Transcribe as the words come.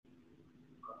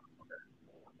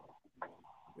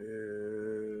Yeah.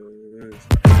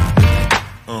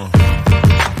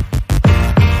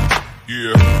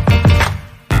 Yeah.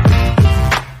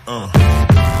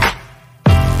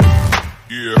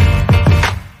 Yeah.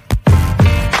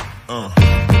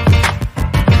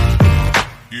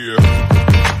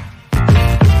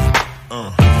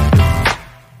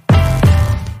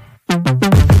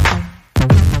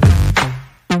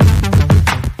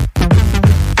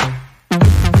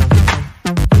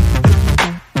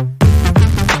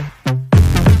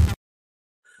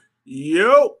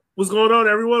 Yo, what's going on,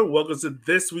 everyone? Welcome to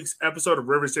this week's episode of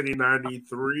River City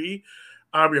 93.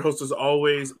 I'm your host, as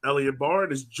always, Elliot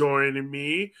Barr, is joining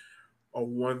me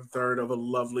on 1/3 of a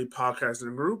lovely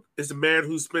podcasting group. Is a man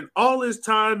who spent all his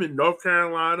time in North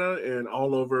Carolina and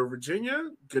all over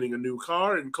Virginia, getting a new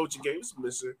car and coaching games,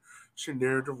 Mr.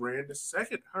 Shanair Durand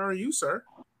II. How are you, sir?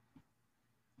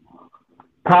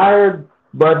 Tired,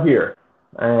 but here,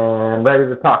 and ready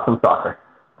to talk some soccer.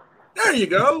 There you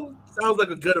go. Sounds like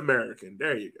a good American.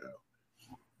 There you go.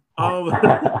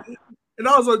 And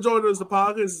also joining us the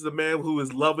podcast is a man who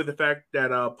is loving the fact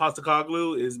that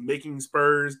Postecoglou is making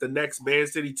Spurs the next Man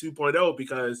City 2.0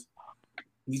 because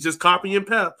he's just copying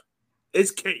Pep.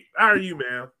 It's Kate. How are you,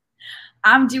 man?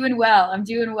 I'm doing well.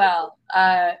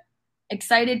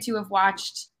 Excited to have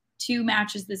watched two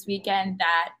matches this weekend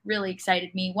that really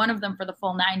excited me. One of them for the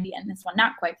full 90, and this one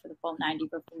not quite for the full 90,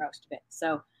 but for most of it.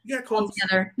 So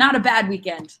altogether, not a bad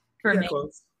weekend for me.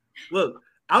 Close. Look,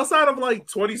 outside of like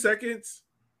 20 seconds,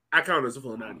 I count as a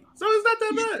full 90. So it's not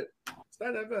that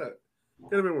bad.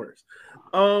 Could have been worse.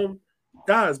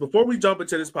 Guys, before we jump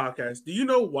into this podcast, do you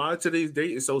know why today's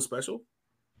date is so special?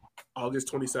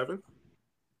 August 27th?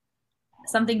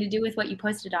 Something to do with what you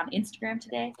posted on Instagram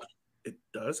today? It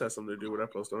does have something to do with what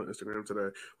I posted on Instagram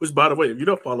today. Which, by the way, if you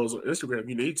don't follow us on Instagram,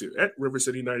 you need to, at River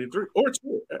City 93, or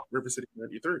Twitter at River City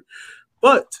 93.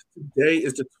 But today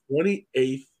is the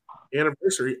 28th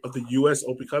anniversary of the U.S.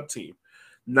 Open Cup team.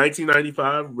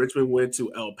 1995, Richmond went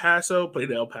to El Paso, played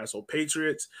the El Paso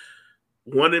Patriots,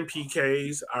 won in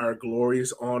PKs, our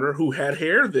glorious honor, who had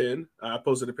hair then. I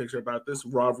posted a picture about this.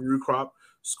 Rob Rucrop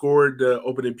scored the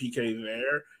opening PK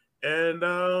there. And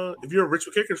if you're a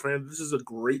Richmond Kickers fan, this is a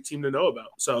great team to know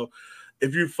about. So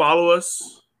if you follow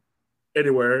us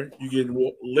anywhere, you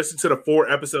can listen to the 4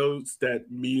 episodes that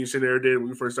me and Shanair did when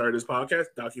we first started this podcast,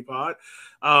 DocuPod.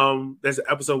 There's an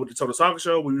episode with the Total Soccer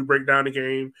Show where we break down the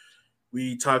game.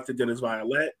 We talked to Dennis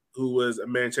Violette, who was a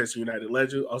Manchester United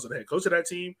legend, also the head coach of that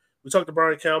team. We talked to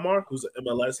Brian Kalmar, who's an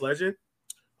MLS legend,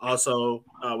 also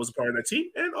was a part of that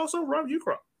team, and also Rob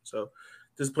Ucrop. So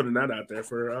just putting that out there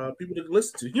for people to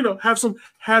listen to. You know, have some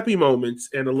happy moments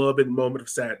and a little bit moment of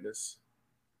sadness.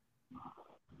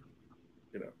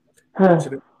 You know.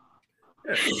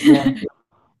 Yeah.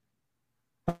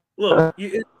 Look,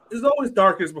 it's always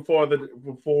darkest before the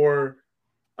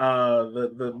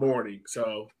morning.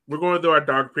 So we're going through our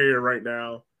dark period right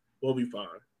now. We'll be fine,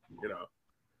 you know.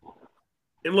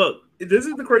 And look, this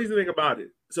is the crazy thing about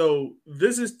it. So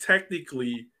this is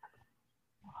technically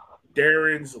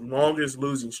Darren's longest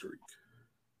losing streak.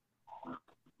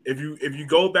 If you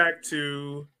go back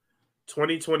to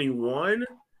 2021,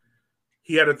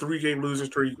 he had a 3-game losing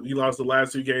streak. He lost the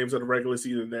last 2 games of the regular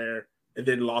season there, and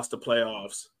then lost the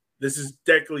playoffs. This is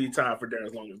technically tied for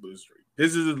Darren's longest losing streak.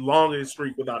 This is his longest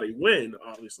streak without a win,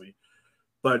 obviously,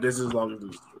 but this is his longest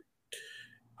losing streak.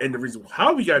 And the reason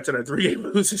how we got to that 3-game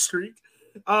losing streak,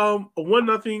 a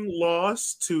 1-0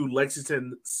 loss to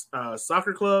Lexington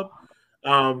Soccer Club.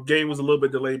 Game was a little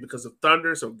bit delayed because of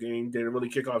thunder, so game didn't really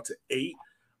kick off to 8,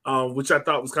 which I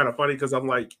thought was kind of funny because I'm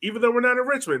like, even though we're not in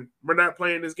Richmond, we're not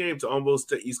playing this game to almost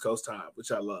to East Coast time,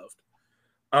 which I loved.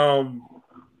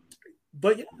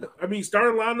 But yeah, I mean,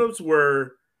 starting lineups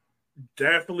were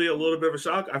definitely a little bit of a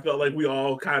shock. I felt like we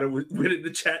all kind of went in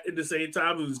the chat at the same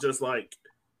time. It was just like,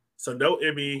 so no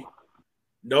Emmy,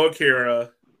 no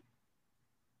Akira.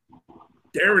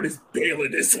 Darren is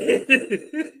bailing this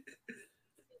in.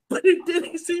 But it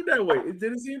didn't seem that way.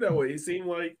 It seemed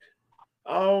like,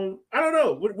 I don't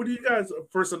know. What are you guys'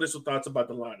 first initial thoughts about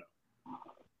the lineup?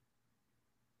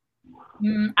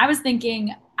 I was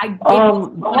thinking, the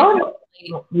number of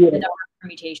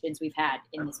permutations we've had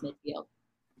in this midfield.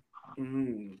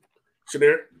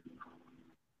 Shanair?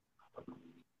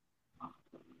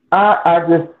 I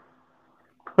just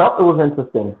felt it was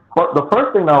interesting. But the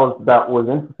first thing that was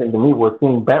interesting to me was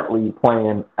seeing Bentley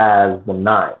playing as the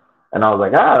 9. And I was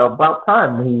like, about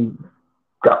time he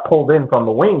got pulled in from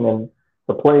the wing and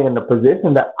to play in the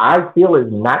position that I feel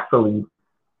is naturally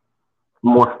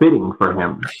more fitting for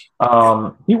him.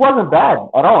 He wasn't bad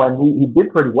at all, and he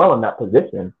did pretty well in that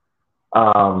position.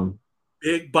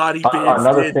 Big body.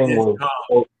 Another thing was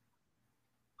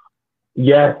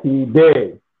Yes, he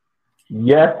did.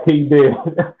 Yes, he did.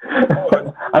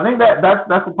 I think that's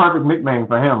the perfect nickname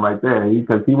for him right there,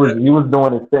 because he was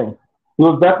doing his thing. He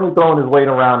was definitely throwing his weight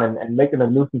around and making a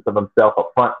nuisance of himself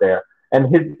up front there.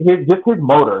 And his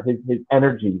motor, his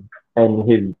energy, and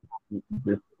his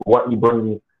what he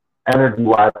brings energy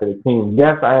wise to the team.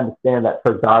 Yes, I understand that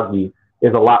Terzaghi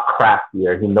is a lot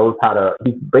craftier. He knows how to.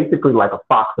 He's basically like a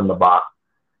fox in the box.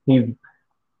 I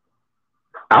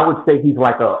would say he's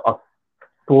like a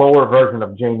slower version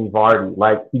of Jamie Vardy.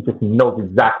 Like, he just knows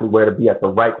exactly where to be at the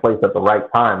right place at the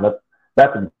right time.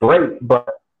 That's great, but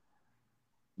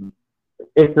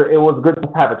it was good to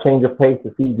have a change of pace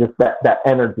to see just that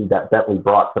energy that Bentley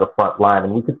brought to the front line,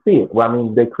 and we could see it. Well, I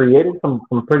mean, they created some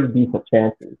pretty decent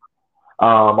chances.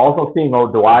 Also seeing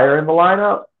O'Dwyer in the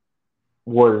lineup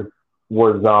was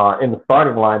in the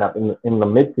starting lineup in the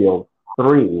midfield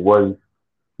three was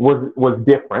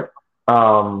different.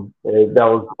 That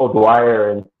was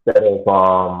O'Dwyer instead of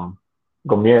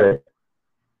Gomez.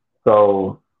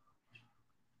 So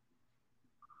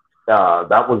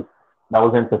that was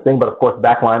interesting. But of course,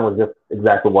 backline was just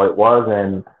exactly what it was,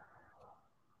 and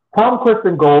Tom Clift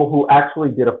in goal, who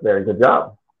actually did a very good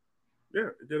job.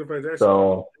 Yeah, it did a fantastic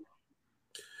job.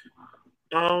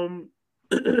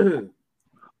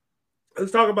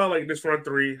 Let's talk about like this front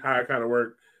three, how it kind of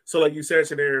worked. So, like you said,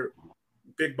 Shanair,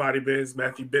 big body Benz,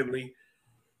 Matthew Bentley.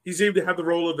 He seemed to have the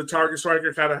role of the target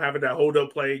striker, kind of having that hold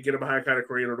up play, get him behind, kind of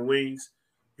create on the wings.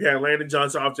 You had Landon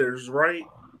Johnson off to his right,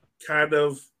 kind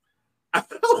of. I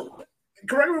felt,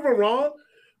 correct me if I'm wrong,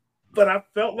 but I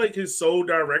felt like his sole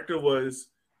directive was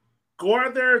go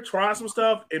out there, try some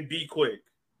stuff, and be quick,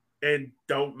 and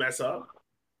don't mess up.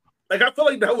 Like, I feel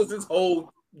like that was his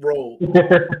whole role.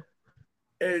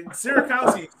 And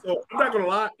Sierrakowski, so I'm not gonna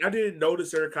lie, I didn't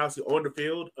notice Sierrakowski on the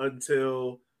field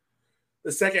until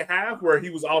the second half, where he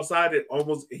was offside and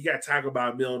he got tackled by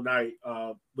Emil Knight,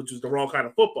 which was the wrong kind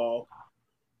of football.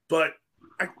 But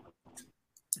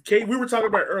Kate, we were talking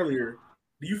about earlier.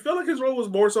 Do you feel like his role was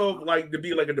more so like to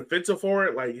be like a defensive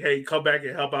forward, like, hey, come back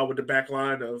and help out with the back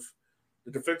line of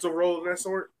the defensive role of that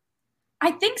sort?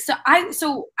 I think so. I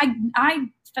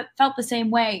felt the same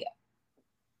way.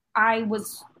 I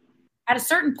was at a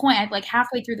certain point, like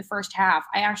halfway through the first half,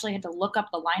 I actually had to look up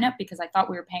the lineup because I thought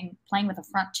we were playing with a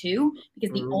front two,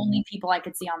 because the only people I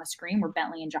could see on the screen were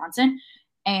Bentley and Johnson.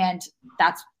 And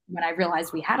that's when I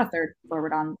realized we had a third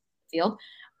forward on the field.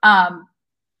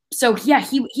 So yeah,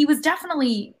 he was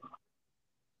definitely,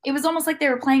 it was almost like they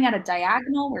were playing at a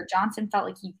diagonal where Johnson felt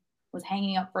like he was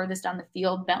hanging up furthest down the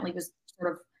field. Bentley was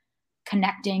sort of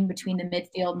connecting between the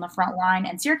midfield and the front line.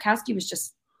 And Sierrakowski was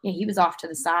just, he was off to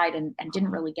the side and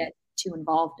didn't really get too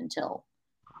involved until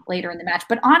later in the match.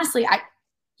 But honestly,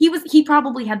 he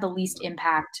probably had the least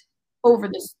impact over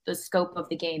the scope of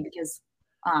the game, because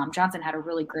Johnson had a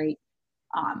really great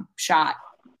shot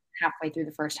halfway through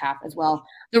the first half as well.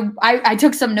 I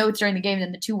took some notes during the game,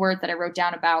 and the two words that I wrote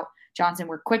down about Johnson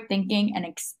were quick thinking and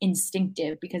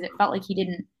instinctive, because it felt like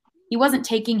he wasn't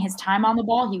taking his time on the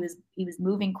ball. He was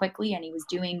moving quickly, and he was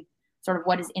doing sort of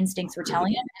what his instincts were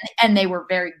telling him, and they were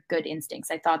very good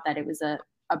instincts. I thought that it was a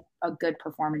good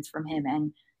performance from him,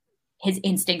 and his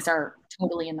instincts are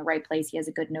totally in the right place. He has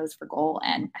a good nose for goal,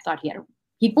 and I thought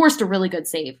he forced a really good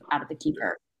save out of the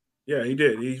keeper. Yeah, he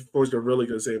did. He forced a really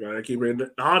good save out of the keeper. And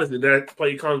honestly, that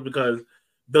play comes because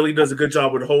Billy does a good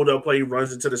job with the hold-up play. He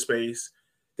runs into the space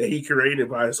that he created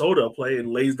by his hold-up play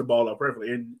and lays the ball up perfectly.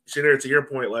 And Shanair, to your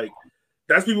point, like,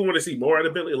 that's people want to see more out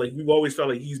of Billy. Like, we've always felt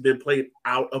like he's been played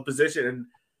out of position. And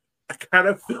I kind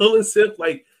of feel as if,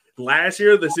 like, last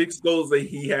year, the 6 goals that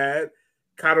he had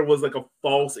kind of was like a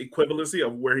false equivalency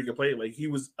of where he could play. Like, he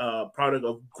was a product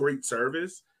of great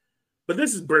service. But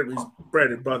this is Bentley's bread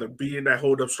and butter, being that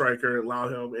hold-up striker, allow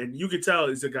him. And you can tell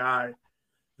he's a guy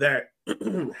that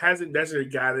hasn't necessarily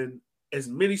gotten as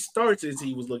many starts as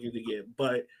he was looking to get.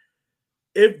 But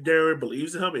if Darren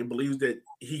believes in him and believes that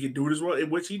he can do this well, in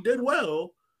which he did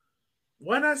well,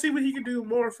 why not see what he can do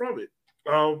more from it?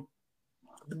 The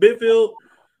midfield,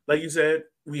 like you said,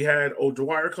 we had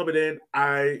O'Dwyer coming in.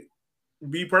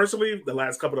 Me personally, the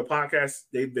last couple of podcasts,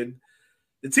 they've been –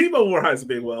 the team overall hasn't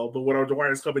been well, but when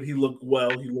O'Dwyer's coming, he looked well.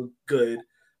 He looked good.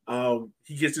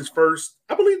 He gets his first –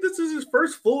 I believe this is his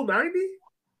first full 90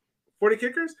 for the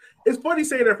Kickers. It's funny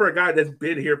saying that for a guy that's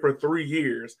been here for 3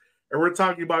 years, and we're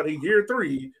talking about in year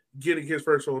 3 getting his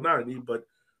first full 90, but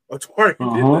O'Dwyer did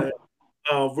that.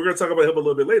 We're going to talk about him a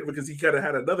little bit later because he kind of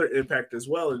had another impact as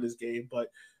well in this game,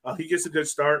 but he gets a good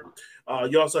start.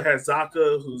 You also had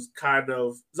Zaka, who's kind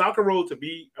of – Zaka role to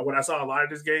me, when I saw a line in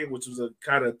this game, which was a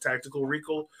kind of tactical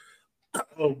recall,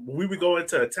 when we would go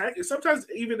into attack, and sometimes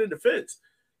even in defense,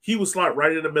 he would slot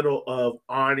right in the middle of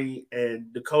Ani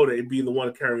and Dakota and be the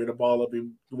one carrying the ball up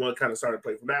and the one kind of started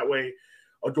playing from that way.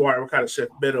 O'Dwyer would kind of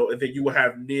shift middle, and then you would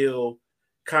have Neal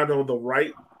kind of on the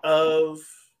right of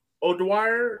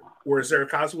O'Dwyer, where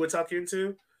Saracasu would tuck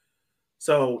into.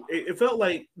 So it felt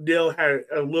like Neal had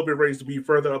a little bit of range to be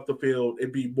further up the field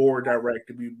and be more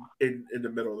direct and be in the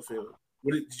middle of the field.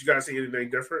 Did you guys see anything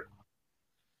different?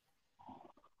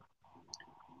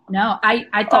 No,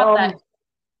 I thought that.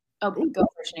 Oh, go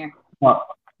first, Nair.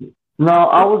 No,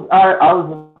 I was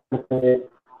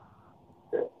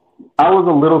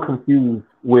a little confused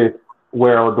with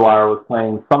where O'Dwyer was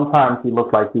playing. Sometimes he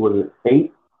looked like he was at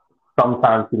 8.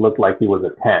 Sometimes he looked like he was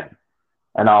at 10.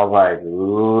 And I was like,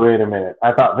 wait a minute.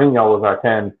 I thought Vigneault was our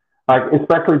 10. Like,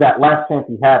 especially that last chance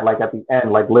he had, like, at the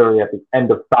end, like, literally at the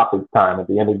end of stoppage time, at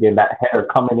the end of the game, that header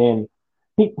coming in.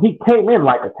 He came in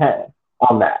like a 10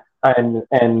 on that. And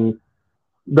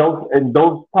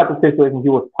those type of situations, he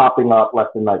was popping up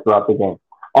left and right throughout the game.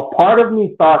 A part of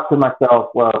me thought to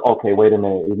myself, well, okay, wait a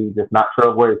minute. Is he just not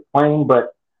sure where he's playing?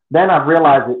 But then I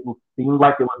realized it seemed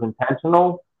like it was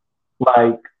intentional.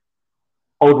 Like,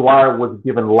 O'Dwyer was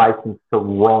given license to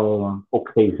roam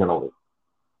occasionally.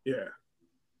 Yeah.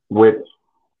 Which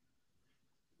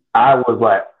I was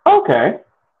like, okay,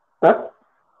 that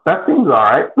seems all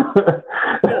right.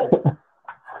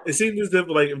 It seemed as if,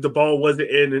 like, if the ball wasn't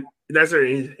in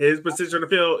necessarily his position on the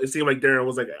field, it seemed like Darren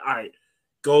was like, all right,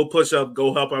 go push up,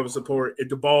 go help out with support. If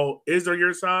the ball is on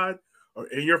your side or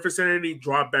in your vicinity,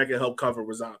 drop back and help cover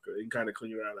Wazaka and kind of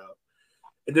clean that out.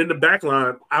 And then the back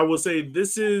line, I will say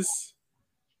this is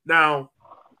now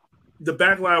the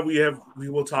back line we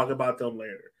will talk about them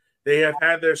later. They have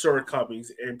had their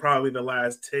shortcomings in probably the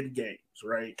last 10 games,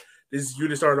 right? This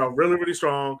unit started off really, really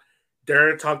strong.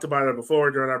 Darren talked about it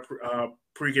before during our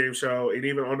pregame show, and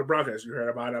even on the broadcast, you heard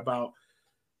about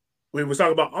we was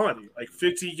talking about Ani. Like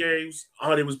 15 games,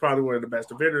 Ani was probably one of the best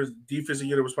defenders. Defensive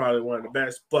unit was probably one of the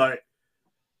best. But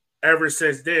ever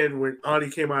since then, when Ani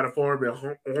came out of form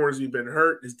and Hornsby been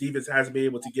hurt, his defense hasn't been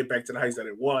able to get back to the heights that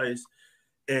it was.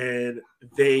 And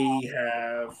they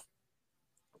have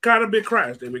kind of been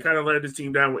crashed. And we kind of let this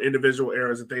team down with individual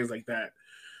errors and things like that.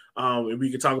 And we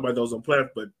can talk about those on playoff,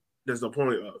 but there's no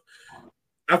point of.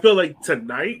 I feel like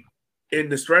tonight, in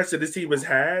the stretch that this team has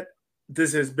had,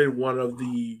 this has been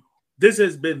the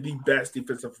best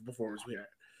defensive performance we had.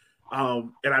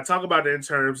 And I talk about it in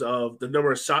terms of the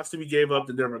number of shots that we gave up,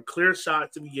 the number of clear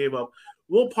shots that we gave up.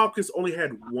 Will Popkins only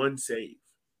had one save.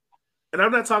 And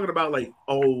I'm not talking about like,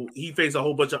 oh, he faced a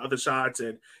whole bunch of other shots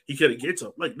and he couldn't get to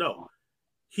them. Like, no.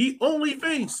 He only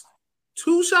faced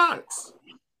 2 shots.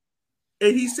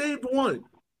 And he saved one.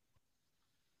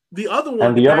 The other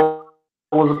one,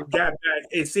 got back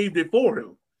and saved it for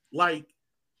him. Like,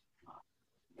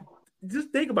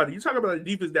 just think about it. You're talking about a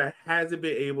defense that hasn't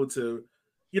been able to,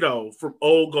 from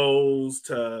old goals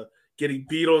to getting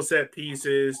beat on set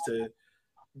pieces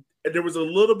and there was a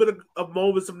little bit of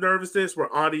moments of nervousness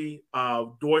where Ani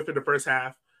Doif in the first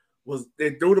half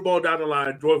they threw the ball down the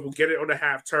line. Doif will get it on the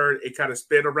half turn and kind of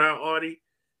spin around Ani.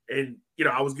 And,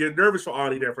 I was getting nervous for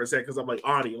Ani there for a second because I'm like,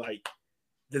 Ani, like,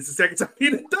 this is the second time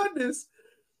he'd done this.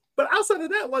 But outside of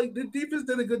that, like, the defense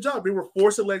did a good job. They were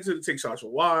forcing Lexington to take shots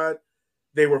from wide.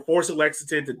 They were forcing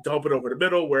Lexington to dump it over the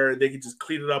middle where they could just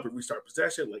clean it up and restart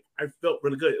possession. Like, I felt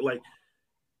really good. Like,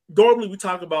 normally we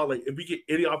talk about, like, if we get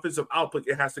any offensive output,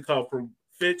 it has to come from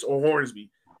Finch or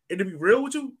Hornsby. And to be real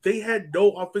with you, they had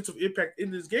no offensive impact in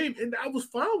this game. And I was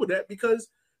fine with that because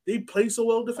they played so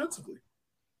well defensively.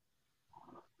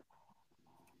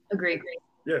 Agree.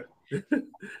 Yeah. I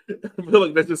feel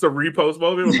like that's just a repost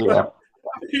moment. Yeah.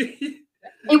 It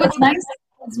was nice.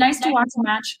 It's nice to watch a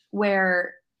match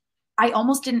where we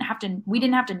didn't have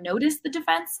to notice the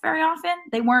defense very often.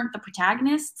 They weren't the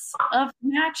protagonists of the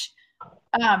match.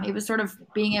 It was sort of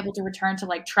being able to return to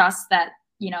like trust that,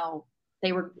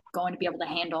 they were going to be able to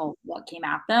handle what came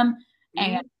at them.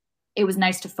 Mm-hmm. And it was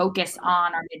nice to focus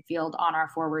on our midfield, on our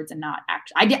forwards, and not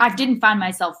actually. I didn't find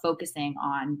myself focusing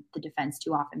on the defense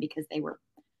too often because they were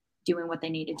doing what they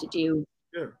needed to do,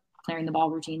 clearing the ball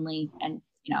routinely, and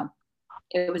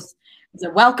it was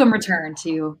a welcome return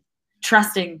to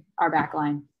trusting our back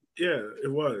line. Yeah,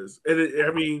 it was, and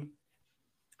if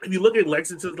you look at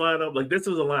Lexington's lineup, like this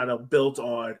was a lineup built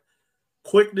on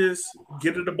quickness,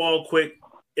 getting the ball quick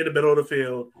in the middle of the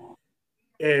field,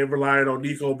 and relying on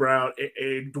Nico Brown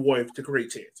and Doif to create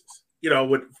chances.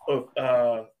 With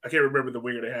I can't remember the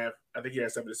winger they have. I think he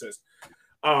has 7 assists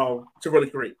to really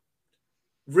create.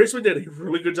 Richmond did a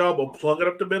really good job of plugging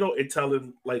up the middle and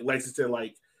telling like Lexington,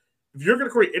 like, if you're going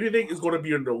to create anything, it's going to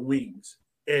be in the wings,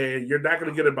 and you're not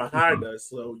going to get it behind us.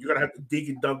 So you're going to have to dig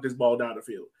and dunk this ball down the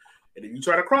field. And if you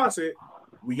try to cross it,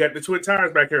 we got the Twin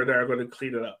Towers back here that are going to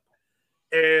clean it up.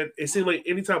 And it seemed like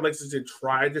anytime Lexington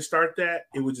tried to start that,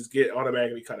 it would just get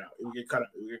automatically cut out. It would get cut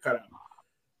out.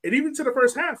 And even to the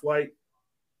first half, like,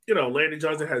 Landon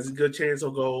Johnson has a good chance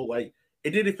of goal. Like,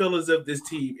 it didn't feel as if this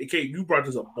team, you brought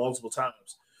this up multiple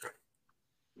times.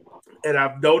 And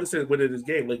I've noticed it within this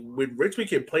game. Like, when Richmond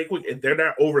can play quick and they're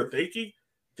not overthinking,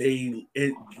 they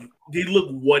look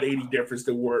 180 difference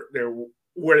than where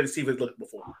the team has looked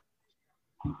before.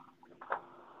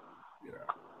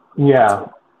 Yeah.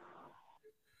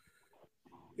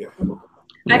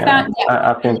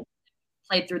 I think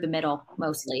played through the middle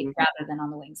mostly rather than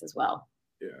on the wings as well.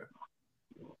 Yeah.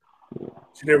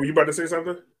 Shanir, were you about to say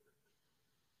something?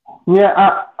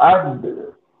 Yeah, I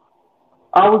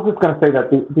was just going to say that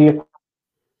the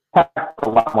attack is a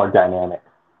lot more dynamic.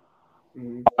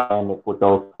 Dynamic with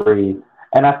those three.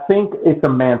 And I think it's a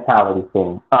mentality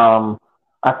thing.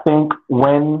 I think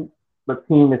when the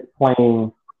team is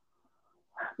playing,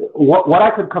 what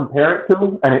I could compare it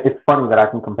to, and it's funny that I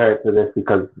can compare it to this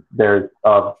because there's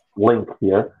a link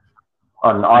here,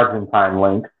 an Argentine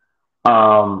link.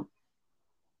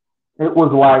 It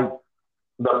was like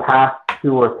the past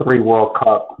 2 or 3 World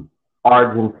Cups,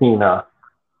 Argentina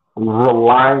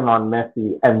relying on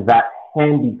Messi and that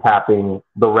handicapping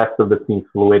the rest of the team's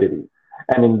fluidity.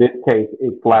 And in this case,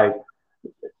 it's like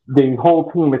the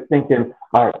whole team is thinking,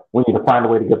 all right, we need to find a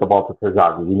way to get the ball to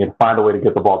Terzaghi. We need to find a way to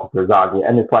get the ball to Terzaghi.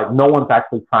 And it's like no one's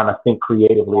actually trying to think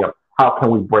creatively of how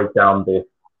can we break down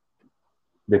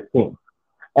this team.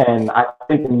 And I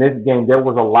think in this game, there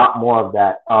was a lot more of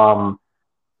that.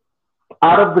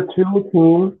 Out of the 2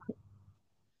 teams,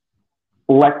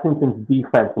 Lexington's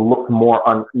defense looked more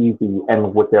uneasy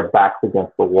and with their backs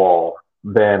against the wall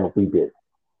than we did.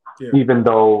 Yeah. Even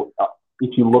though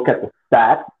if you look at the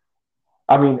stats,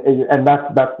 I mean, and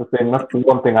that's the thing. That's the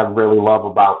one thing I really love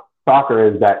about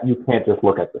soccer is that you can't just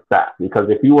look at the stats. Because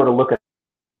if you were to look at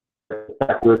the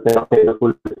stats, you would say, okay, this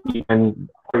was even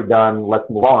done, let's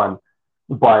move on.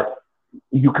 But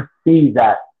you could see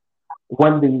that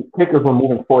when the kickers were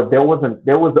moving forward, there was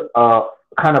a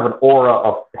kind of an aura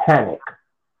of panic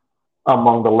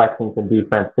among the Lexington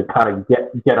defense to kind of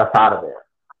get us out of there.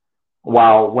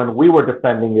 While when we were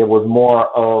defending, it was more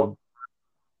of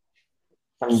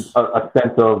a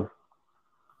sense of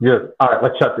just, all right,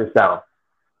 let's shut this down,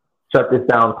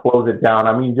 close it down.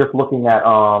 I mean, just looking at,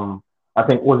 I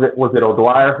think was it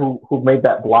O'Dwyer who made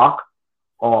that block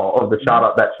of the shot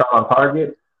on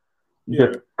target. Yeah.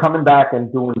 Just coming back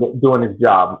and doing his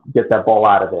job, get that ball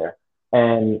out of there.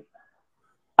 And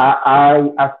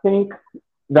I think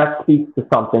that speaks to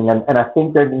something. And I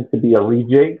think there needs to be a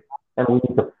rejig, and we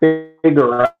need to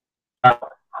figure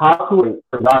out how to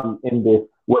Terzaghi in this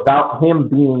without him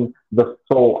being the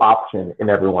sole option in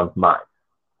everyone's mind.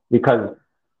 Because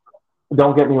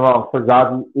don't get me wrong,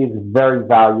 Terzaghi is very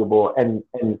valuable and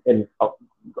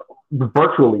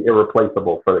virtually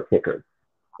irreplaceable for the kickers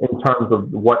in terms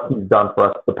of what he's done for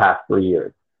us the past 3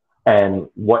 years and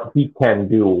what he can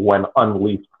do when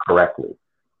unleashed correctly.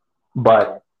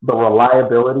 But the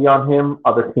reliability on him,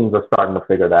 other teams are starting to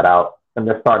figure that out, and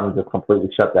they're starting to just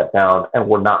completely shut that down, and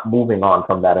we're not moving on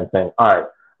from that and saying, all right,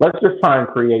 let's just try and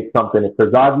create something. If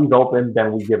Terzaghi's open,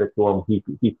 then we give it to him.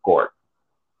 He scored.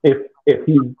 If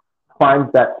he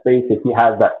finds that space, if he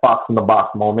has that fox in the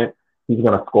box moment, he's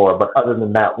going to score. But other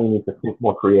than that, we need to think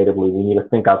more creatively. We need to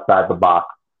think outside the box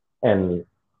and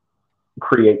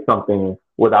create something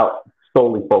without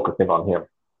solely focusing on him.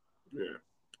 Yeah.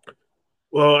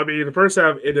 Well, I mean, the first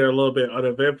half ended a little bit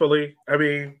uneventfully. I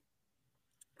mean,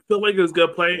 I feel like it was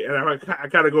good play, and I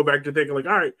kind of go back to thinking, like,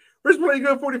 all right, first play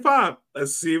good 45.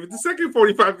 Let's see if the second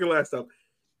 45 can last up.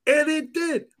 And it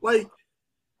did. Like,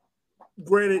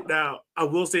 granted, now, I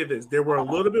will say this. There were a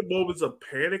little bit moments of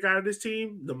panic out of this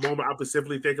team. The moment I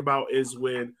specifically think about is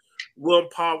when Will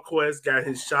Palmquist got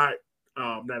his shot.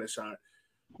 Not his shot.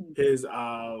 His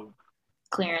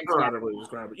clearance. I don't know how to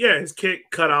describe it. Yeah, his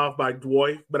kick cut off by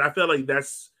Dwoy. But I feel like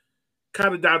that's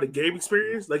kind of down to game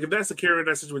experience. Like, if that's a carry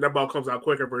message when that ball comes out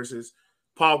quicker versus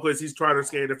Palmquist, he's trying to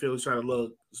scan the field, he's trying to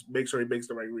look, make sure he makes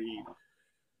the right read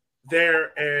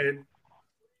there. And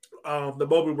the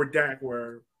moment where Dak,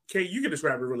 where Kay, you can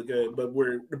describe it really good, but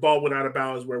where the ball went out of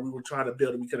bounds, where we were trying to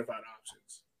build and we couldn't find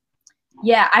options.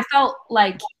 Yeah, I felt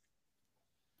like,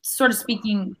 sort of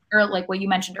speaking, or like what you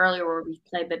mentioned earlier, where we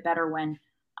play a bit better when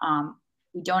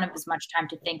we don't have as much time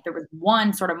to think. There was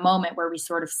one sort of moment where we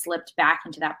sort of slipped back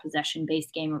into that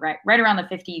possession-based game right around the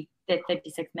 55th,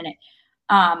 56th minute,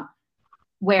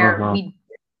 where we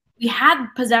had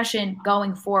possession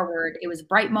going forward. It was a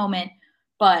bright moment.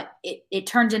 But it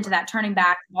turned into that turning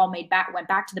back, ball went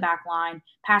back to the back line,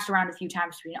 passed around a few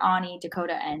times between Ani,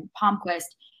 Dakota, and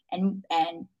Palmquist, and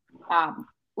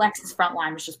Lex's front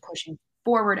line was just pushing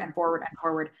forward and forward and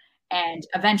forward. And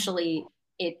eventually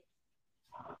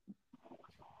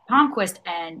Palmquist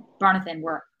and Barnathan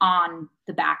were on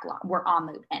the back line, were on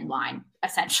the end line,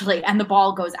 essentially, and the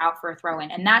ball goes out for a throw-in.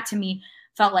 And that, to me,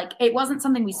 felt like it wasn't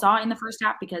something we saw in the first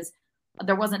half because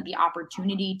there wasn't the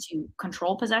opportunity to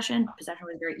control possession. Possession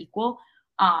was very equal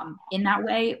in that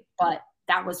way, but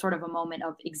that was sort of a moment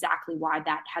of exactly why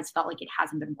that has felt like it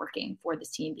hasn't been working for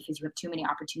this team, because you have too many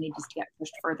opportunities to get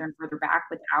pushed further and further back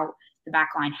without the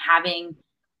back line having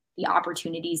the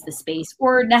opportunities, the space,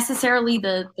 or necessarily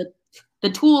the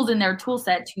tools in their tool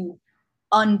set to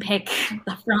unpick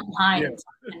the front line and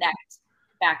connect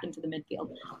back into the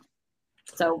midfield.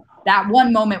 So that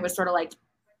one moment was sort of like,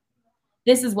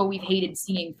 this is what we've hated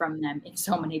seeing from them in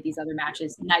so many of these other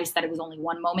matches. Nice that it was only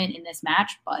one moment in this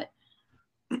match, but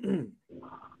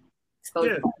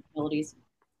exposed possibilities.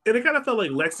 And it kind of felt like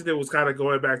Lexington was kind of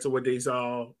going back to what they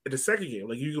saw in the second game.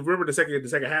 Like, you remember the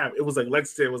second half, it was like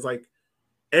Lexington was like,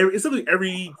 it's something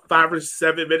every 5 or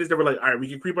 7 minutes, they were like, all right, we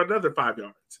can creep another 5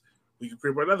 yards. We can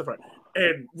creep another 5.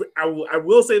 And I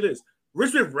will say this,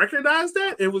 Richmond recognized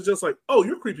that. It was just like, oh,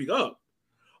 you're creeping up.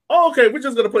 Oh, okay, we're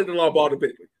just going to play the long ball to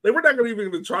Bickley. Like, we're not going to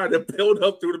even try to build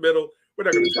up through the middle. We're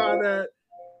not going to try that.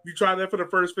 We tried that for the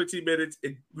first 15 minutes,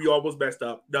 and we almost messed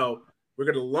up. No, we're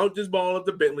going to lump this ball up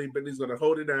to Bentley. Bentley's going to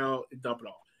hold it down and dump it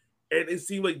off. And it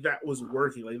seemed like that was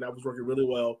working. Like, that was working really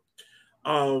well.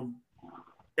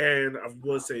 And I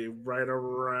would say right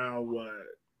around,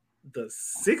 the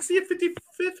 60th,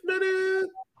 55th minute?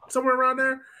 Somewhere around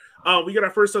there. We got our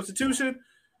first substitution.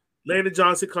 Landon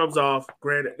Johnson comes off.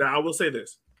 Granted, now I will say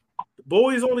this. The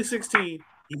boy is only 16.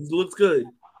 He looks good.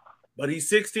 But he's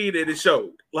 16 and it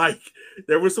showed. Like,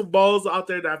 there were some balls out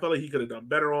there that I felt like he could have done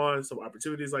better on, some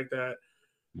opportunities like that.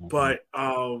 But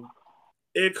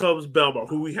in comes Belmar,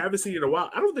 who we haven't seen in a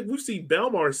while. I don't think we've seen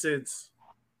Belmar since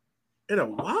in a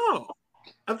while.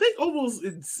 I think almost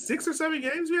in 6 or 7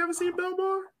 games we haven't seen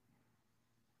Belmar.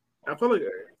 I feel like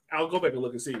I'll go back and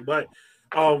look and see. But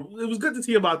it was good to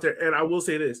see him out there. And I will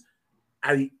say this.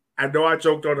 I know I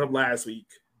joked on him last week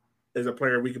as a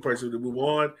player we can personally move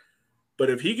on. But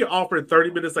if he can offer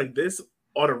 30 minutes like this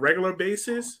on a regular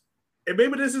basis, and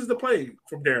maybe this is the play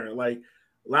from Darren, like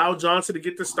allow Johnson to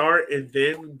get the start and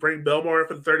then bring Belmar in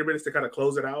for the 30 minutes to kind of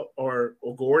close it out, or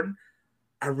Gordon,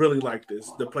 I really like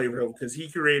the play for him, because he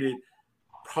created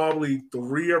probably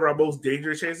 3 of our most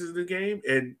dangerous chances in the game.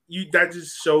 And that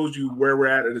just shows you where we're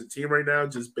at as a team right now,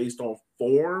 just based on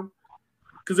form.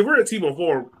 Because if we're a team on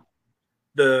form,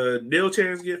 the nil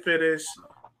chance get finished,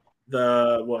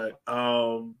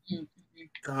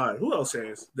 God, who else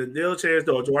chance? The nil chance,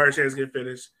 the Dwyer chance get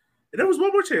finished. And there was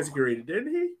one more chance he created,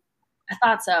 didn't he? I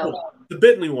thought so. Oh, the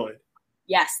Bentley one.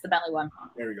 Yes, the Bentley one.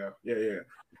 There we go. Yeah.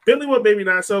 Bentley one, maybe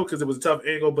not so, because it was a tough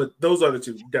angle, but those other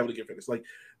two definitely get finished. Like,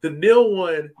 the nil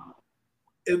one,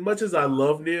 as much as I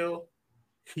love Neil,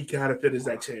 he got to finish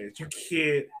that chance. You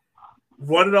can't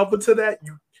run it up into that.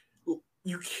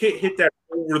 You can't hit that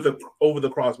over the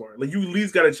crossbar. Like, you at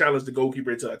least got to challenge the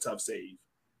goalkeeper into a tough save.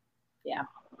 Yeah.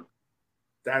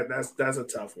 That's a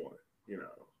tough one,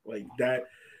 like that.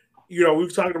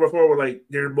 We've talked about before where, like,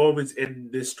 there are moments in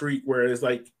this streak where it's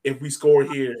like, if we score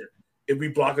here, if we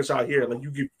block a shot here, like,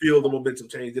 you can feel the momentum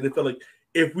change. And it felt like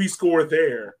if we score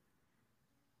there,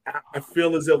 I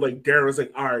feel as if, like, Darren's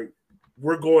like, all right,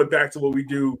 we're going back to what we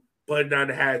do, button down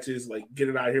the hatches, like, get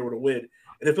it out here with a win.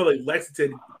 And I feel like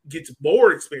Lexington gets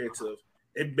more expansive,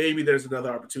 and maybe there's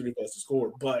another opportunity for us to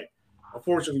score. But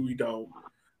unfortunately, we don't.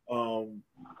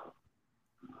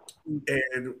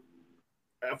 And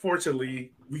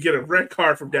unfortunately, we get a red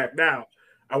card from Dak. Now,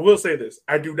 I will say this.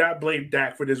 I do not blame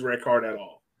Dak for this red card at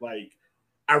all. Like,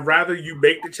 I'd rather you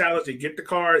make the challenge and get the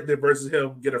card than versus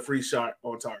him get a free shot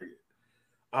on target.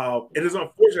 It is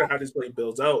unfortunate how this play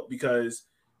builds out, because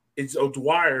it's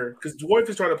Dwyer, because Dwyer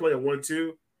is trying to play a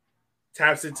 1-2,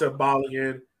 taps into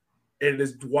Bolligan, and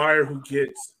it's Dwyer who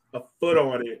gets a foot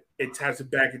on it and taps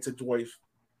it back into Dwyer's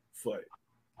foot.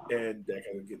 And Dak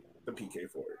has to get the PK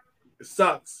for it. It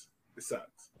sucks.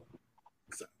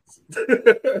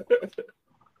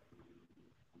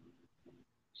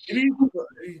 Any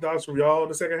thoughts from y'all in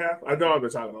the second half? I know I've been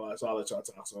talking a lot, so I'll let y'all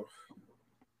talk. So,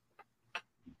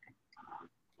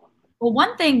 well,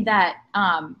 one thing that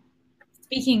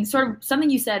speaking sort of something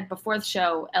you said before the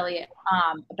show, Elliot,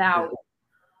 about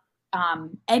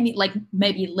Emmy, like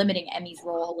maybe limiting Emmy's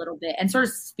role a little bit, and sort of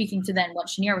speaking to then what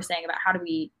Chenier was saying about how do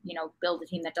we, build a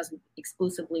team that doesn't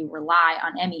exclusively rely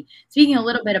on Emmy. Speaking a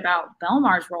little bit about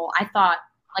Belmar's role, I thought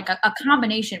like a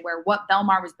combination where what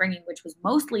Belmar was bringing, which was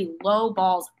mostly low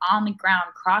balls on the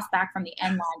ground, cross back from the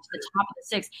end line to the top of the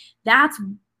six. That's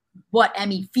what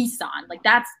Emmy feasts on. Like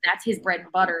that's his bread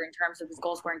and butter in terms of his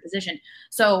goal scoring position.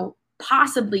 So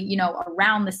possibly,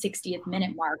 around the 60th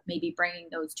minute mark, maybe bringing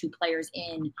those two players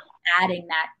in, adding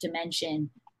that dimension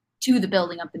to the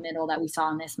building up the middle that we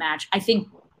saw in this match. I think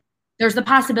there's the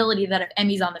possibility that if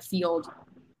Emmy's on the field,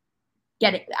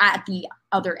 get it at the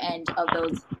other end of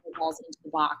those balls into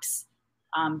the box,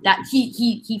 that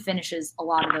he finishes a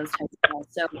lot of those types of balls.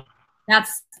 So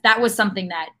that was something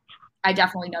that I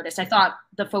definitely noticed. I thought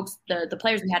the folks, the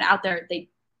players we had out there, they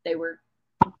were,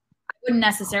 I wouldn't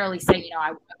necessarily say,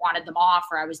 I wanted them off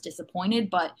or I was disappointed,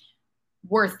 but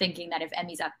worth thinking that if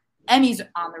Emmy's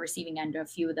on the receiving end of a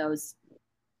few of those,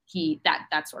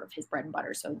 that's sort of his bread and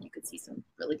butter. So you could see some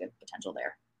really good potential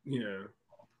there. Yeah.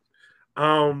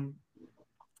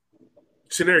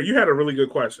 Shanera, you had a really good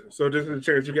question. So this is a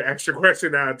chance you can ask your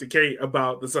question now to Kate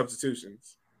about the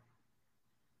substitutions.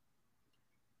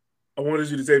 I wanted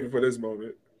you to save it for this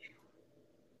moment.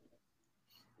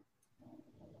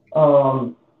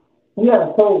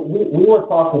 Yeah, so we were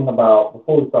talking about,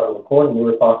 before we started recording, we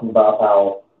were talking about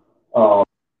how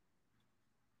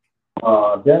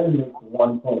Devin missed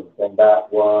one point, and that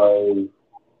was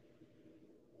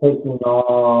taking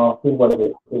off, who was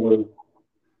it? It was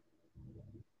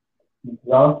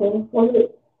Johnson, was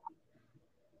it?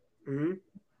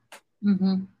 Mm-hmm.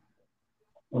 Mm-hmm.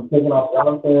 I'm taking off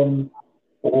Johnson.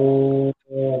 I'm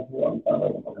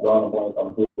drawing a blank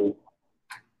on who.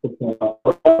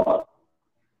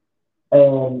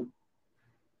 And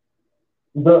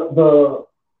the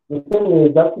thing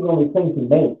is, that's the only change he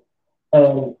made.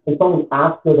 And it's only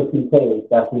after the PK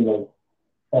that he makes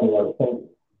any other changes.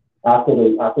 After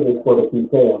they score the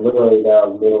PK, and literally there are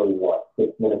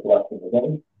 6 minutes left in the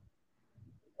game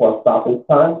for stoppage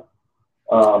time.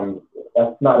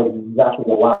 That's not exactly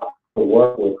a lot to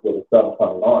work with a sub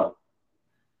coming on.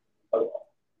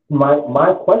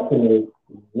 My question is,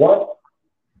 what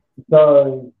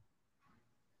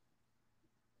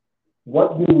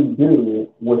do we do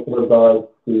with regards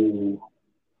to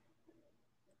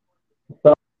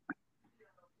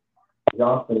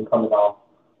Johnson coming off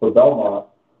for Belmont?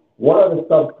 What other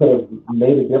subs could have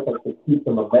made a difference to keep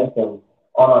the momentum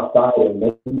on our side and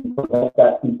maybe prevent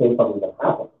that PK from even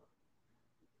happening?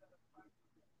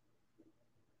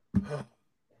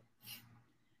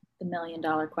 The $1 million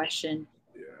question.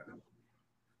 Yeah.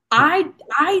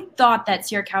 I thought that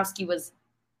Sierkowski was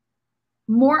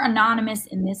more anonymous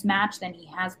in this match than he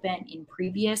has been in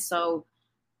previous. So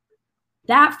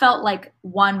that felt like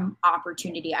one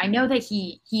opportunity. I know that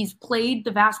he's played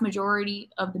the vast majority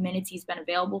of the minutes he's been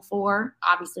available for.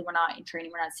 Obviously, we're not in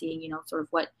training. We're not seeing, sort of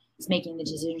what is making the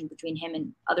decision between him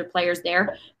and other players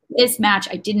there. This match,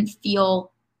 I didn't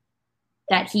feel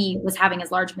that he was having as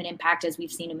large of an impact as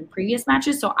we've seen him in previous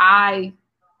matches. So I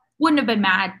wouldn't have been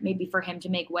mad maybe for him to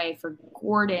make way for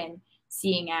Gordon,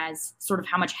 seeing as sort of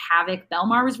how much havoc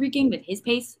Belmar was wreaking with his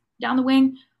pace down the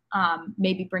wing.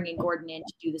 Maybe bringing Gordon in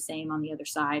to do the same on the other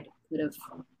side would have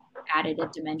added a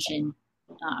dimension.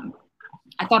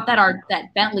 I thought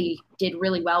that Bentley did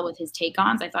really well with his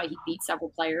take-ons. I thought he beat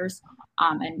several players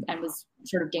and was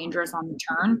sort of dangerous on the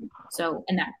turn. So,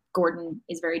 and that Gordon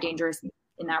is very dangerous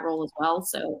in that role as well.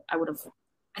 So I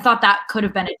thought that could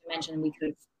have been a dimension we could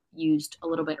have used a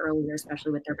little bit earlier,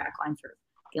 especially with their backline sort of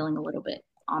feeling a little bit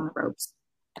on the ropes,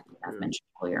 as mentioned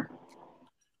earlier.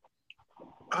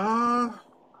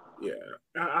 Yeah,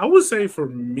 I would say for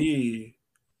me,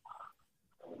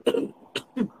 my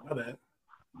bad.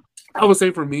 I would say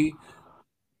for me,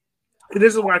 and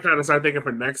this is why I kind of started thinking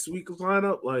for next week's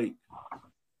lineup. Like,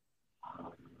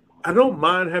 I don't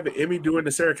mind having Emmy doing the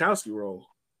Sierkowski role,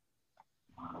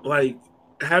 like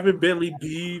having Bentley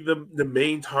be the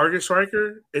main target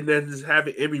striker, and then just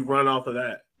having Emmy run off of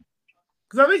that.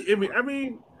 Because I think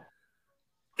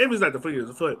Emmy's not the fleet of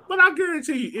the foot, but I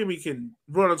guarantee you Emmy can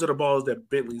run onto the balls that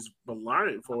Bentley's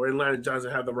relying for, and Landon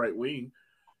Johnson have the right wing.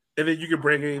 And then you can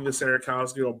bring in the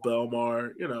Sierkowski or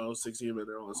Belmar, 60 in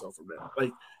there on so from there.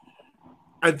 Like,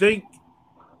 I think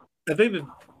that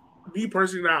me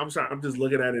personally now, I'm just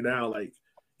looking at it now, like,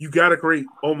 you got to create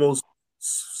almost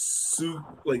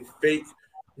fake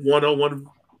one-on-one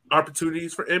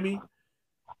opportunities for Emmy.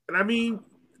 And I mean,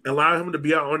 allow him to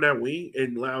be out on that wing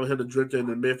and allow him to drift in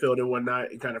the midfield and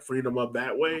whatnot and kind of free them up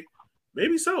that way.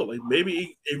 Maybe so. Like,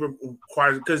 maybe it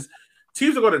requires, because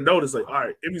teams are going to notice, like, all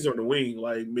right, Emmy's on the wing.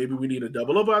 Like, maybe we need a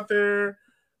double up out there.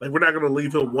 Like, we're not going to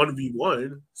leave him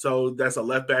 1v1. So that's a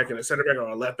left back and a center back, or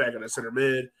a left back and a center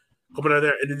mid coming out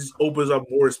there. And it just opens up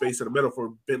more space in the middle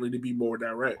for Bentley to be more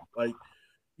direct. Like,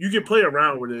 you can play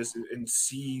around with this and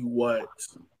see what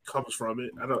comes from it.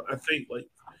 I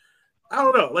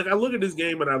don't know. Like I look at this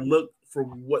game and I look for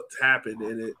what's happened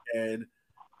in it, and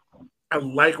I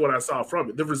like what I saw from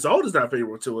it. The result is not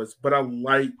favorable to us, but I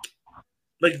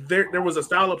like there was a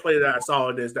style of play that I saw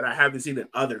in this that I haven't seen in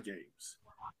other games,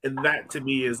 and that to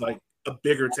me is like a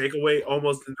bigger takeaway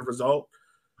almost than the result.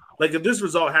 Like if this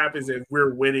result happens and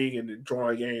we're winning and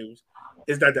drawing games,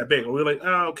 it's not that big. We're like,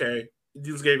 oh, okay,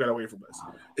 this game got away from us.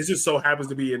 It just so happens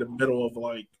to be in the middle of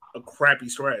like a crappy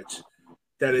stretch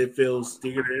that it feels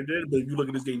stickier than it did. But if you look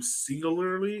at this game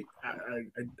singularly,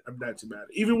 I'm not too mad.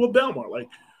 Even with Belmar, like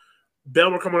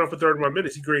Belmar coming off for 31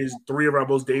 minutes, he creates 3 of our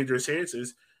most dangerous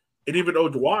chances. And even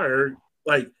O'Dwyer,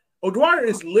 O'Dwyer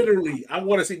is literally, I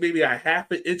want to say maybe a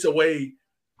half an inch away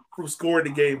from scoring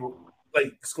the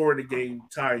game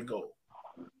tying goal.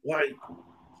 Like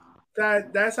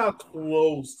that's how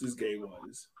close this game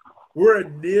was. We're a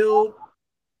nil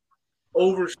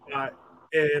overshot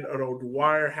and an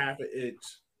O'Dwyer half an inch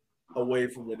away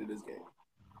from winning this game.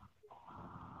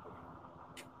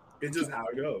 It's just how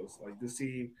it goes. Like this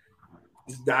team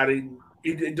is not in.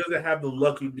 It doesn't have the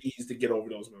luck it needs to get over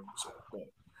those numbers. But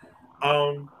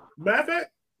matter of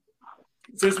fact,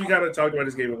 since we kind of talked about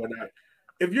this game and whatnot,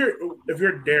 if you're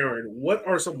Darren, what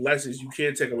are some lessons you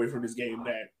can take away from this game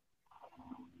that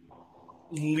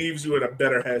leaves you in a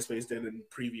better headspace than in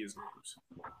previous games?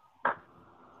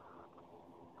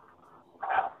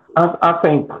 I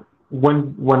think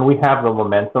when we have the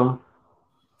momentum,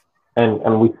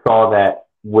 and we saw that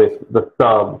with the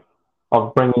subs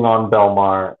of bringing on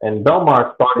Belmar, and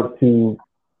Belmar started to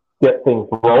get things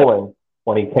rolling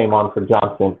when he came on for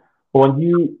Johnson. When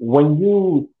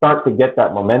you start to get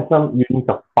that momentum, you need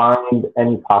to find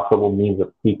any possible means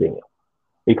of keeping it.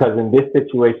 Because in this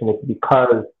situation, it's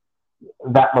because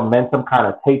that momentum kind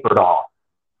of tapered off.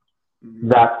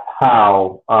 That's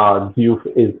how Diouf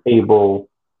is able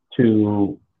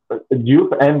to,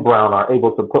 Diouf and Brown are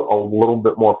able to put a little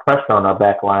bit more pressure on our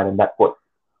back line, and that's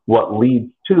what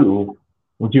leads to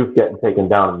Diouf getting taken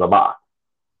down in the box.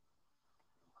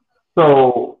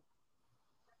 So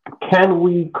can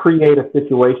we create a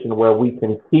situation where we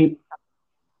can keep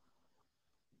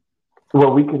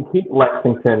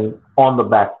Lexington on the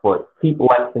back foot, keep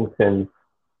Lexington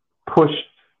pushed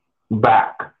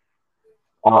back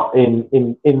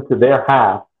into their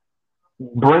half,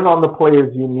 bring on the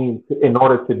players you need in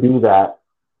order to do that,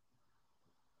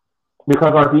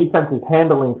 because our defense is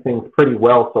handling things pretty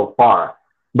well so far.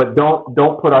 But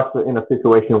don't put us in a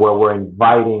situation where we're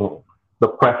inviting the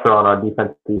pressure on our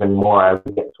defense even more as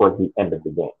we get towards the end of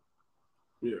the game.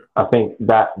 Yeah. I think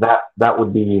that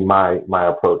would be my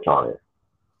approach on it.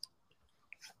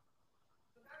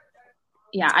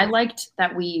 Yeah, I liked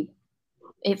that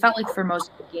it felt like for most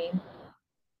of the game,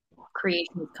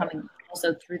 creation was coming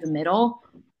also through the middle.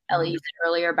 Ellie, you said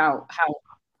earlier about how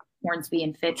Hornsby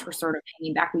and Fitch were sort of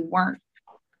hanging back.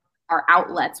 Our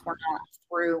outlets were not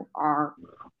through our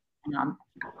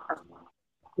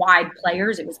wide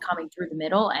players. It was coming through the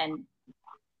middle, and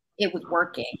it was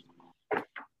working.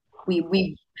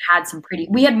 We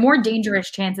had more dangerous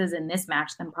chances in this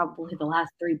match than probably the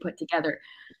last 3 put together.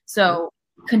 So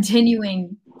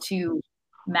continuing to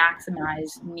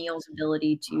maximize Neal's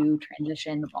ability to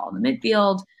transition the ball in the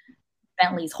midfield,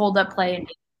 Bentley's hold-up play, and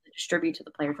distribute to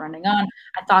the players running on.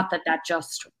 I thought that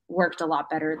just worked a lot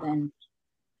better than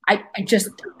I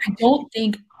don't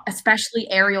think, especially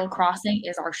aerial crossing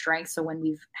is our strength. So when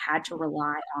we've had to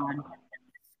rely on,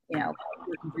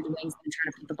 working through the wings and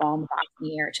trying to put the ball in the box in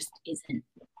the air, it just isn't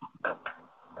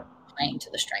playing to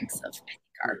the strengths of, I think,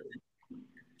 our.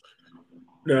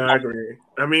 No, I agree.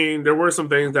 I mean, there were some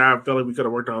things that I felt like we could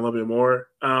have worked on a little bit more.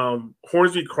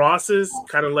 Hornsby crosses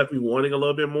kind of left me wanting a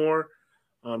little bit more.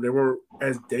 They were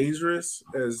as dangerous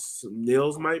as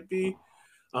Nils might be,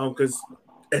 because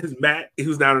as Matt,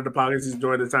 who's now in the pockets, he's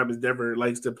during the time as Denver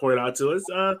likes to point out to us,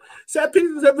 set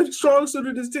pieces have been strong suit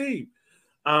of this team.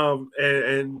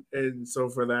 And so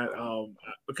for that,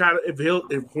 kind of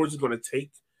if Hornsby's going to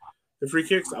take the free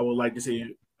kicks, I would like to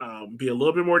see be a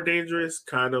little bit more dangerous,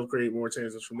 kind of create more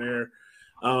chances from there.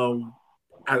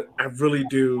 I really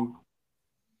do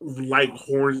like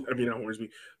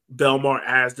Belmar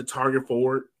as the target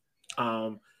forward.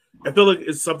 I feel like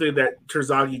it's something that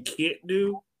Terzaghi can't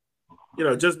do.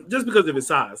 Just because of his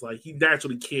size, like he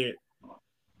naturally can't.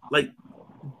 Like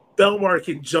Belmar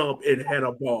can jump and head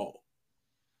a ball.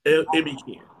 Emmy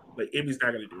can't. Like Emmy's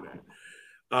not going to do that.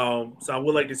 So I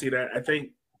would like to see that. I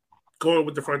think going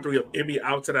with the front 3 of Emmy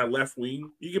out to that left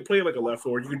wing, you can play like a left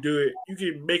forward. You can do it. You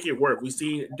can make it work. We've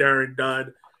seen Darren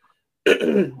Dunn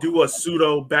do a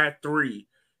pseudo back 3.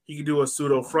 He can do a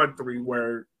pseudo front 3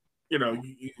 where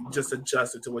you just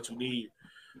adjust it to what you need.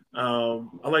 I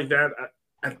like that.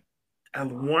 I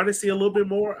want to see a little bit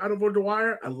more out of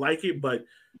O'Dwyer. I like it, but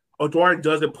O'Dwyer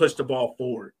doesn't push the ball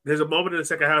forward. There's a moment in the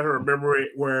second half, I remember it,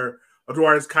 where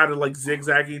O'Dwyer is kind of like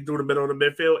zigzagging through the middle of the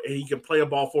midfield, and he can play a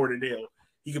ball forward to Neal.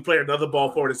 He can play another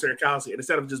ball forward to Sirikowski, and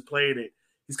instead of just playing it,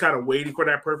 he's kind of waiting for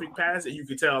that perfect pass, and you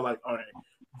can tell, like, all right,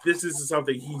 this isn't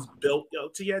something he's built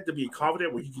to yet to be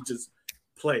confident where he can just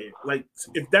play it. Like,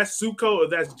 if that's Suko or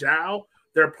that's Zhao,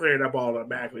 they're playing that ball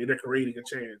automatically. They're creating a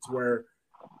chance where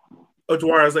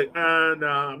O'Dwyer's like, no,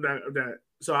 I'm not.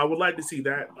 So I would like to see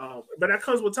that. But that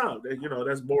comes with time.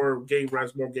 That's more game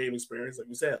reps, more game experience. Like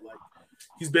you said, like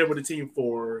he's been with the team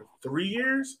for 3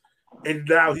 years, and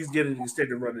now he's getting an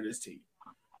extended run in his team.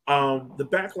 The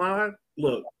back line,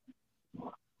 look,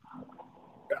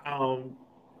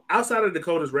 outside of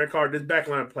Dakota's red card, this back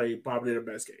line played probably their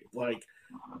best game. Like,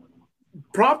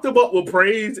 prop them up with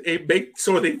praise and make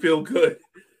sure they feel good.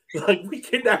 Like, we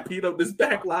cannot beat up this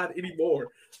back line anymore.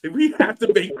 Like, we have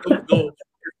to make them go as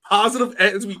positive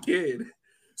as we can.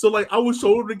 So, like, I will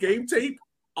show them the game tape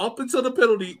up until the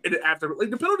penalty, and then after, like,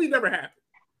 the penalty never happened.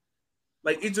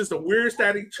 Like, it's just a weird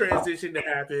static transition that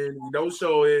happened. We don't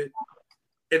show it,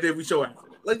 and then we show after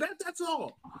it. Like, that's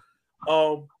all.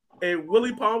 And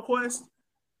Willie Palmquist,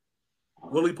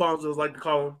 Willie Palms, as I like to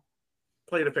call him,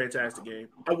 played a fantastic game.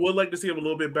 I would like to see him a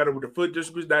little bit better with the foot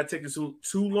distribution, not taking too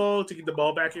long to get the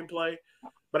ball back in play.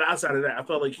 But outside of that, I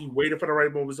felt like he waited for the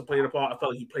right moments to play the ball. I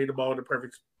felt like he played the ball in the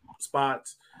perfect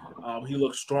spots. He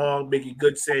looked strong, making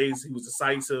good saves. He was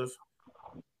decisive.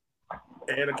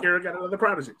 And Akira got another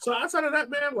prodigy. So outside of that,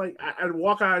 man, like I'd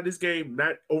walk out of this game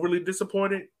not overly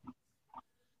disappointed.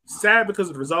 Sad because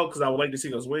of the result, because I would like to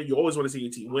see us win. You always want to see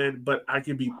your team win, but I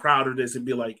can be proud of this and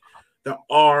be like,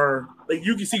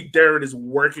 you can see Darren is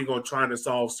working on trying to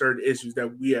solve certain issues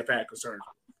that we have had concerns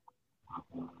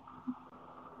with.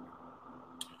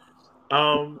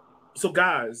 So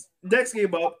guys, next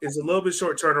game up is a little bit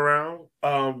short turnaround.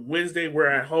 Wednesday, we're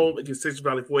at home against Central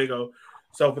Valley Fuego.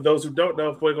 So for those who don't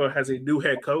know, Fuego has a new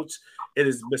head coach. It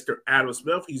is Mr. Adam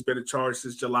Smith. He's been in charge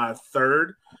since July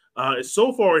 3rd.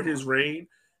 So far in his reign,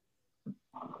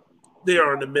 they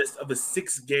are in the midst of a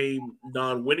 6-game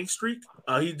non-winning streak.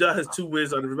 He does have 2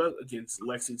 wins under the belt against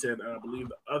Lexington. I believe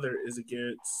the other is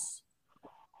against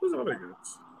who's the other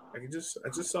against? I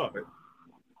just saw it.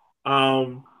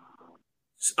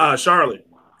 Charlotte.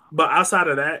 But outside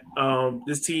of that,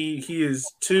 this team, he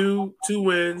is 2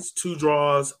 wins, 2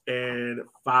 draws, and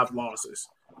 5 losses.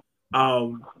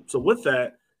 So with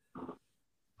that,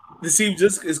 the team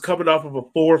just is coming off of a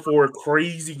 4-4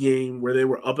 crazy game where they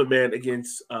were up a man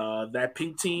against that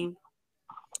pink team.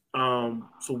 So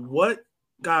what,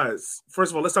 guys,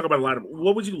 first of all, let's talk about a lineup.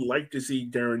 What would you like to see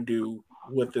Darren do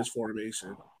with this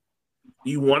formation?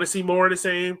 Do you want to see more of the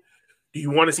same? Do you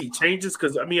want to see changes?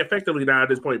 Because, I mean, effectively now at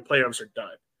this point, playoffs are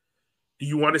done. Do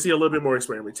you want to see a little bit more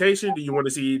experimentation? Do you want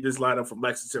to see this lineup from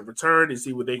Lexington return and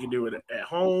see what they can do at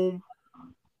home?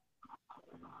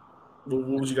 What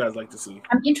would you guys like to see?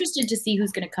 I'm interested to see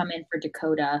who's going to come in for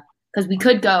Dakota, because we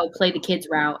could go play the kids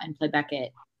route and play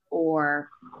Beckett, or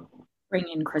bring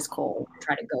in Chris Cole and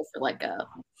try to go for like a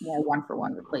more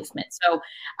 1-for-1 replacement. So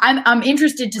I'm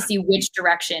interested to see which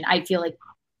direction. I feel like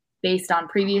based on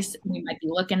previous, we might be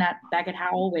looking at Beckett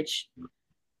Howell, which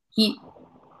he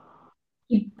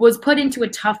was put into a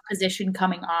tough position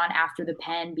coming on after the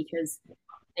pen because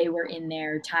they were in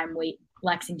their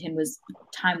Lexington was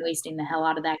time wasting the hell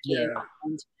out of that game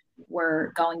and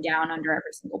were going down under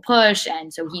every single push.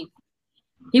 And so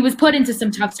he was put into some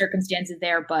tough circumstances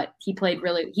there, but he's played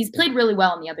really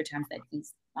well in the other times that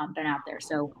he's been out there.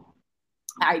 So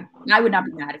I would not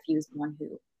be mad if he was the one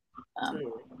who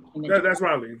that's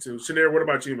what I lean to. Shanir, what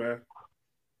about you, man?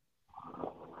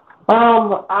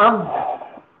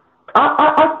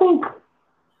 I think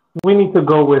we need to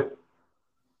go with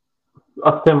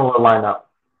a similar lineup.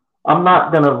 I'm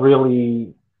not going to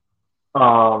really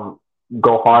go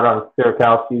hard on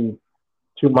Sirikowski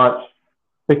too much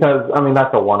because, I mean,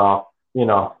 that's a one-off. You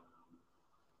know,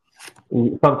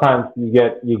 sometimes you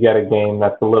get a game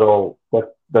that's a little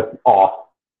that's off,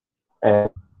 and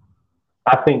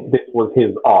I think this was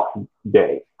his off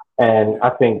day, and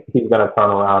I think he's going to turn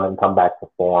around and come back to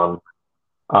form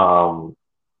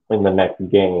in the next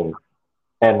game.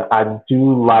 And I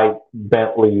do like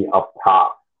Bentley up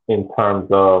top in terms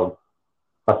of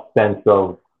a sense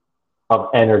of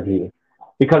energy,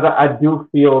 because I do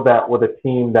feel that with a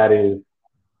team that is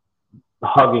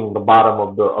hugging the bottom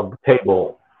of the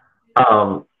table,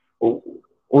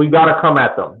 we got to come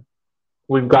at them.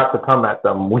 We've got to come at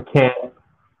them. We can't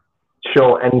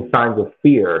show any signs of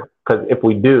fear, because if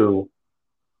we do,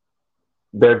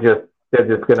 they're just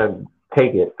gonna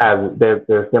take it as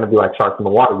there's gonna be like sharks in the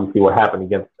water. You see what happened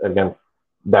against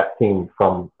that team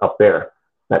from up there,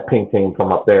 that pink team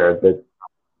from up there. That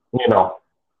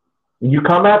you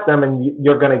come at them and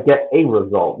you're gonna get a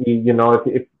result.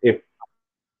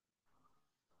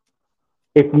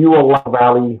 If you allow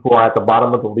Valley, who are at the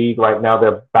bottom of the league right now,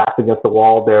 they're back against the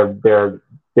wall. They've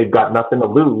got nothing to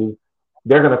lose.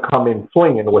 They're going to come in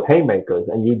swinging with haymakers,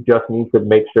 and you just need to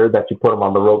make sure that you put them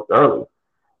on the ropes early.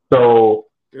 So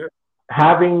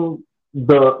having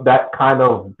that kind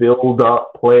of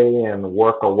build-up play and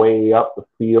work a way up the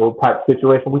field type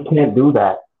situation, we can't do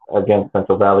that against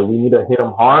Central Valley. We need to hit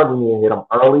them hard. We need to hit them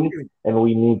early, and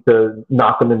we need to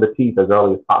knock them in the teeth as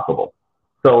early as possible.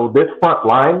 So this front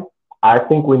line, I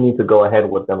think we need to go ahead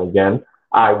with them again.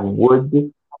 I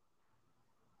would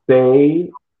say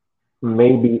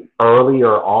maybe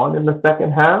earlier on in the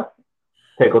second half,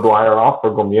 take O'Dwyer off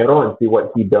for Gomero and see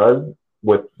what he does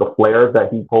with the flares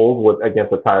that he pulls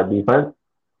against a tired defense.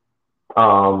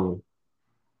 And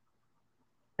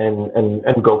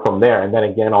go from there. And then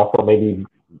again, also maybe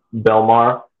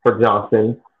Belmar for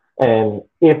Johnson. And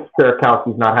if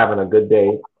Sierakowski's not having a good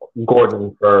day,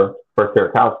 Gordon for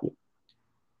Sierakowski.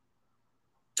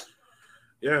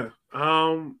 Yeah.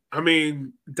 I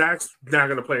mean, Dak's not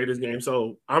gonna play this game,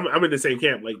 so I'm in the same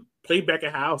camp. Like, play back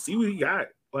at house, see what he got.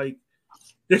 Like,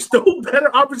 there's no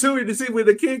better opportunity to see what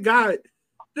the kid got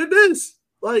than this.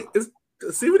 Like,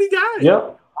 see what he got.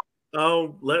 Yep.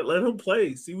 Let him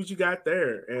play. See what you got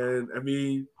there. And I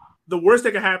mean, the worst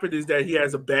that can happen is that he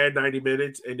has a bad 90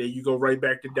 minutes, and then you go right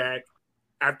back to Dak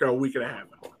after a week and a half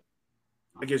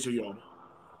against your Yoma.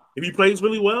 If he plays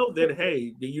really well, then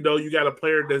hey, you got a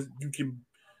player that you can,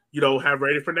 have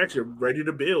ready for next year, ready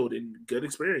to build and good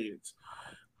experience.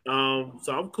 So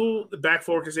I'm cool. The back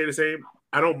four can stay the same.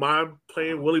 I don't mind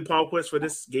playing Willie Palmquist for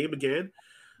this game again.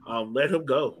 Let him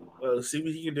go. See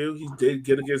what he can do. He did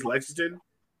good against Lexington.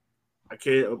 I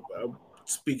can't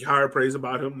speak higher praise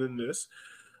about him than this.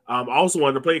 I also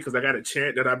wanted to play because I got a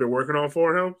chant that I've been working on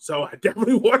for him. So I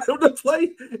definitely want him to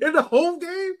play in the home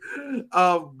game.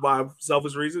 My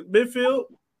selfish reason. Midfield.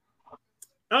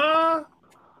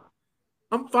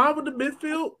 I'm fine with the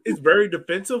midfield. It's very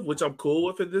defensive, which I'm cool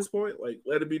with at this point. Like,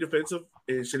 let it be defensive.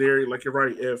 And Shaneri, like you're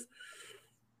right, if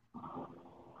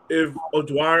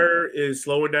O'Dwyer is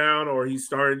slowing down or he's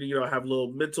starting to, have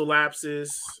little mental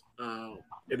lapses, and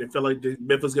it felt like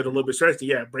Memphis get a little bit stressed,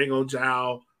 yeah, bring on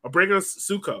Zhao or bring us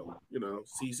Suko,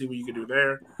 see what you can do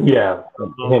there. Yeah,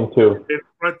 him too. In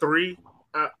front three,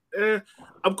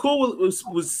 I'm cool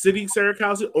with sitting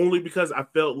Sierakowski only because I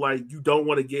felt like you don't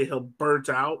want to get him burnt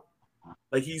out.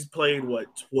 Like, he's played,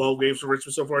 12 games for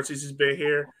Richmond so far since he's been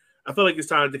here. I feel like it's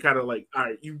time to kind of all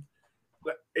right, and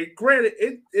granted,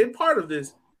 in part of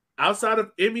this, outside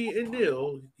of Emmy and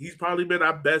Neil, he's probably been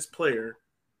our best player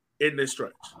in this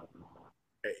stretch.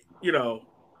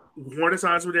 Warner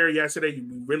signs were there yesterday.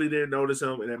 You really didn't notice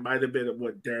him, and it might have been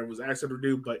what Darren was asking him to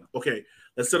do. But, okay,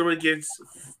 let's set him against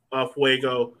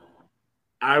Fuego.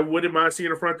 I wouldn't mind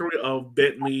seeing a front three of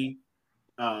Bentley,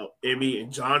 Emmy,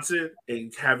 and Johnson,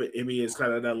 and having Emmy as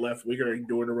kind of that left winger and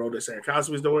doing the role that Sierakowski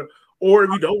was doing. Or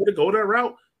if you don't want to go that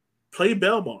route, play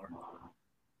Belmar.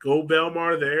 Go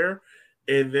Belmar there,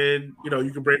 and then,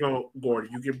 you can bring on Gordon.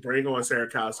 You can bring on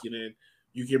Sierakowski, and then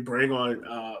you can bring on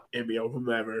Emmy or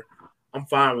whomever. I'm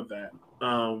fine with that.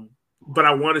 But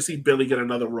I want to see Billy get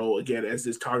another role again as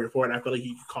this target for it. I feel like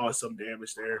he could cause some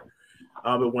damage there.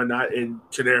 But when not, and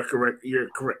generic correct, you're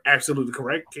correct, absolutely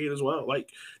correct, Kate, as well. Like,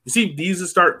 the team needs to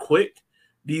start quick,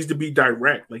 needs to be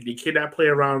direct. Like, they cannot play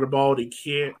around the ball. They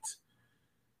can't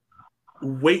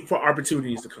wait for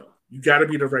opportunities to come. You got to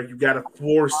be direct. You got to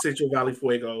force Central Valley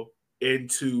Fuego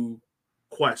into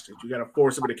questions. You got to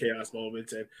force them into chaos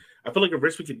moments. And I feel like if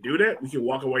Richmond can do that, we can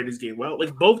walk away this game well.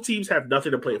 Like, both teams have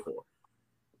nothing to play for.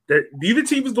 Neither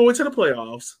team is going to the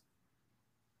playoffs.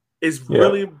 It's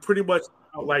really pretty much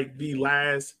like the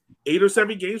last 8 or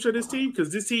 7 games for this team,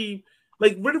 because this team,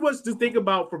 like, pretty much to think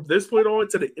about from this point on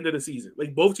to the end of the season.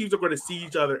 Like, both teams are going to see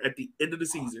each other at the end of the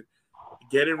season,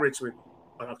 again in Richmond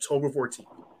on October 14th.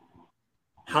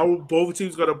 How are both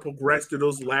teams going to progress through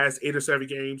those last 8 or 7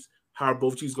 games? How are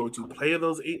both teams going to play in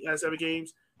those last 7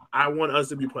 games? I want us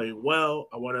to be playing well.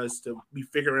 I want us to be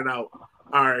figuring out,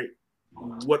 all right,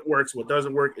 what works, what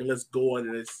doesn't work, and let's go on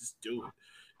and let's just do it.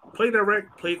 Play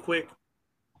direct, play quick,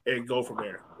 and go from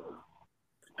there.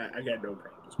 I got no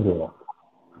problems.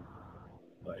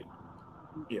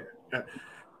 Yeah.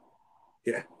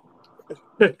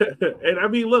 And I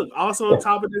mean, look, also on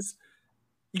top of this,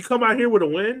 you come out here with a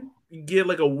win, you get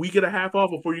like a week and a half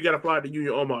off before you got to fly to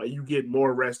Union Omaha, and you get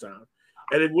more rest time.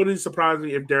 And it wouldn't surprise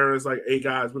me if Darren's like, hey,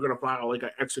 guys, we're going to fly out like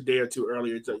an extra day or two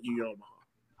earlier to Union Omaha.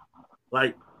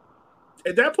 Like,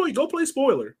 at that point, go play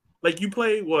spoiler. Like, you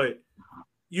play what?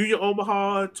 Union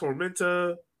Omaha,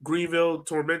 Tormenta, Greenville,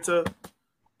 Tormenta.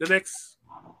 The next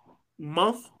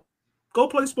month, go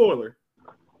play spoiler.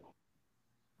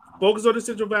 Focus on the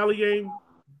Central Valley game.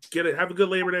 Get it. Have a good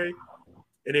Labor Day.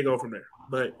 And then go from there.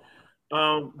 But,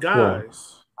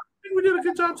 guys, I think we did a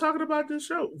good job talking about this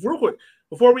show. Real quick,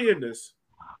 before we end this,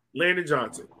 Landon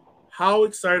Johnson, how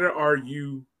excited are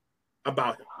you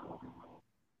about him?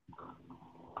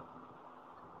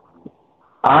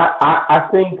 I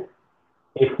think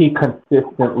if he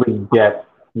consistently gets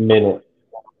minutes,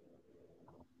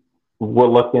 we're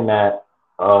looking at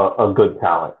a good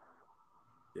talent,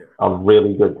 a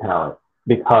really good talent.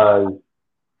 Because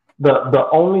the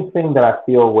only thing that I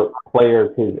feel with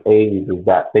players his age is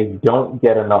that they don't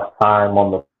get enough time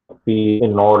on the field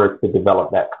in order to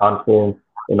develop that confidence,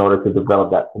 in order to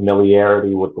develop that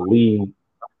familiarity with the league.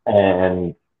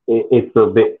 And it's a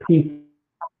bit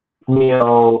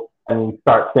piecemeal, and you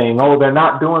start saying, oh, they're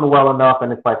not doing well enough.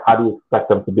 And it's like, how do you expect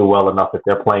them to do well enough if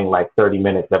they're playing like 30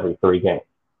 minutes every 3 games?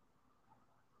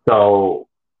 So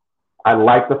I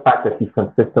like the fact that he's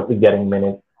consistently getting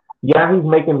minutes. Yeah, he's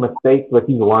making mistakes, but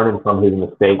he's learning from his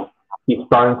mistakes. He's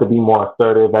starting to be more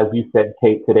assertive. As you said,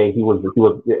 Kate, today, he was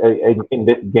in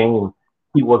this game,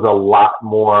 he was a lot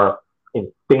more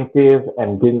instinctive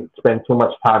and didn't spend too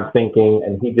much time thinking,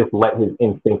 and he just let his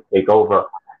instincts take over.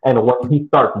 And when he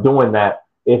starts doing that,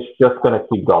 it's just going to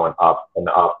keep going up and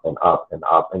up and up and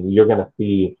up. And you're going to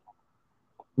see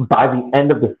by the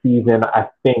end of the season, I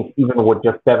think, even with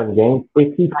just 7 games,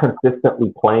 if he's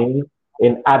consistently playing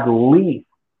in at least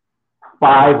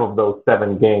 5 of those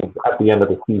 7 games at the end of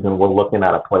the season, we're looking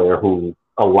at a player who's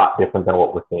a lot different than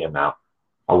what we're seeing now.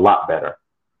 A lot better.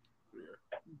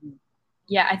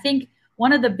 Yeah, I think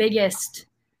one of the biggest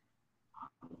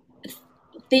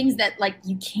things that, like,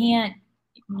 you can't –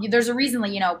 there's a reason,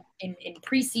 like, you know, in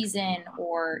preseason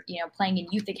or, you know, playing in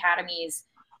youth academies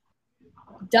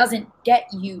doesn't get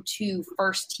you to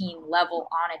first-team level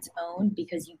on its own,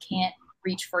 because you can't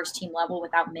reach first-team level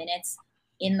without minutes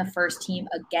in the first team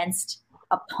against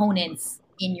opponents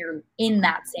in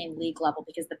that same league level,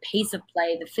 because the pace of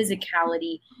play, the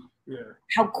physicality,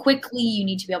 how quickly you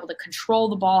need to be able to control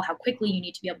the ball, how quickly you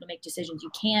need to be able to make decisions.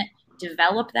 You can't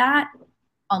develop that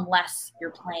unless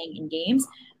you're playing in games.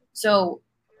 So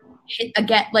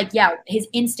again, like, yeah, his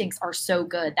instincts are so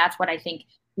good. That's what I think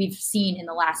we've seen in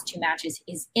the last 2 matches.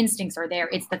 His instincts are there.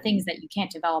 It's the things that you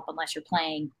can't develop unless you're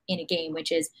playing in a game,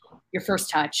 which is your first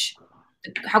touch,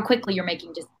 how quickly you're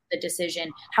making the decision,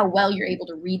 how well you're able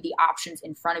to read the options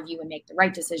in front of you and make the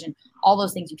right decision. All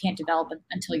those things you can't develop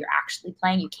until you're actually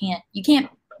playing. You can't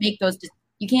make those.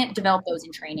 You can't develop those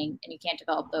in training, and you can't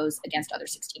develop those against other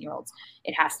 16-year-olds.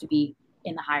 It has to be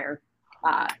in the higher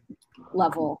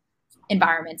level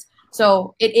environments.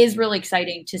 So it is really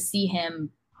exciting to see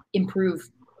him improve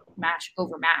match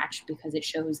over match, because it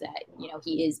shows that, you know,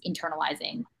 he is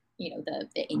internalizing, you know, the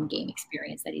in-game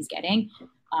experience that he's getting,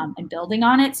 and building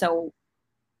on it. So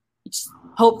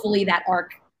hopefully that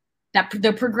arc, that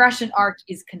the progression arc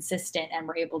is consistent, and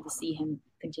we're able to see him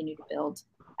continue to build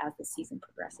as the season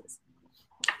progresses.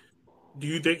 Do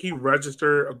you think he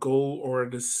registered a goal or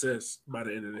an assist by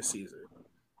the end of the season?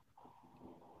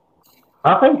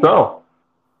 I think so.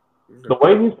 Okay. The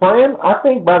way he's playing, I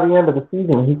think by the end of the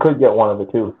season, he could get one of the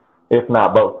 2, if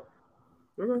not both.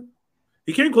 Okay.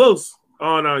 He came close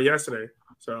on yesterday,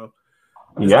 so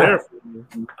yeah.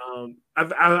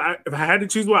 If I had to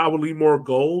choose one, I would lean more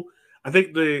goal. I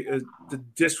think the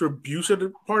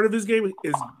distribution part of his game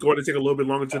is going to take a little bit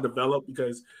longer to develop,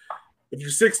 because if you're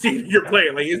 16, you're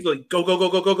playing like, it's like go go go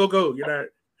go go go go. You're not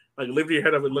like lifting your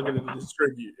head up and looking to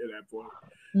distribute at that point.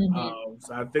 Mm-hmm.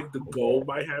 So I think the goal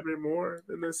might happen more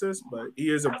than the assist, but he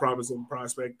is a promising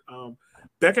prospect.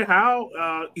 Becca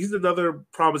Howe, he's another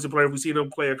promising player. We've seen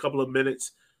him play a couple of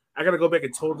minutes. I got to go back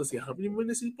and total to see how many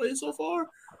minutes he's played so far.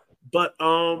 But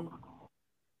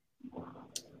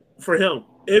for him,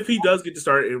 if he does get to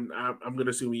start, and I'm going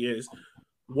to assume he is,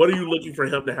 what are you looking for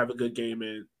him to have a good game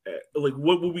in? Like,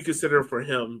 what would we consider for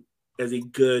him as a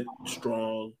good,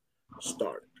 strong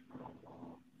start?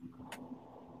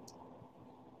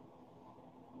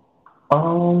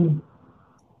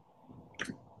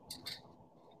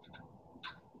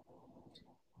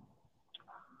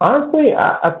 Honestly,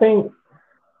 I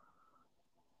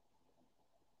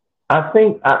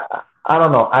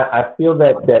don't know. I feel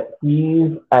that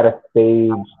he's at a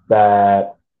stage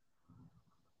that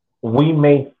we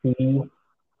may see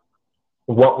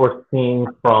what we're seeing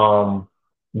from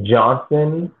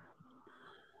Johnson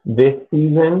this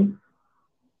season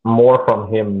more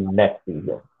from him next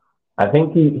season. I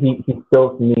think he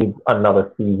still needs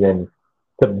another season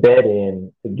to bed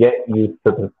in, to get used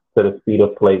to the speed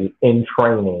of play in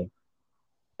training.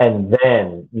 And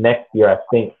then next year, I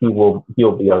think he'll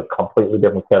be a completely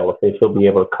different kettle of fish. He'll be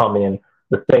able to come in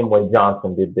the same way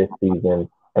Johnson did this season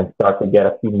and start to get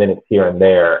a few minutes here and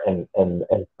there and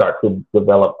start to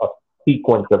develop a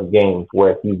sequence of games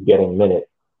where he's getting minutes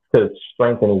to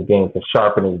strengthen his game, to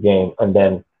sharpen his game. And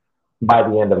then by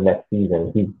the end of next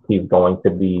season, he's going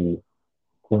to be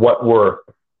what we're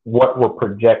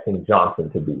projecting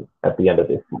Johnson to be at the end of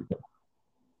this season.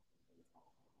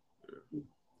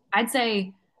 I'd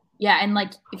say, yeah, and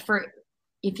like if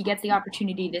he gets the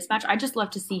opportunity this match, I'd just love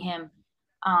to see him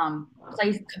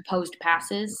play composed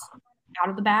passes out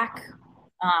of the back.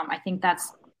 I think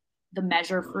that's the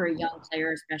measure for a young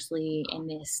player, especially in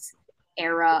this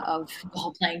era of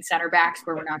ball playing center backs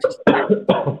where we're not just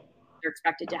they're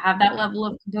expected to have that level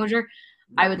of composure.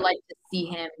 I would like to see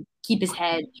him keep his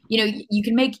head. You know, you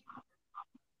can make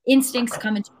instincts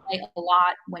come into play a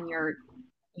lot when you're,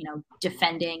 you know,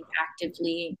 defending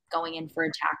actively, going in for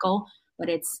a tackle, but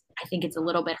I think it's a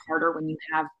little bit harder when you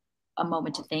have a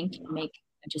moment to think and make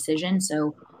a decision.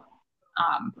 So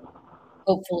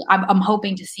hopefully I'm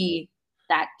hoping to see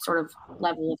that sort of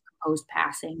level of composed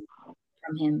passing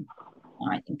from him.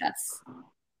 I think that's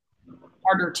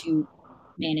harder to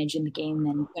manage in the game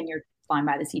than when you're flying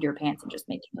by the seat of your pants and just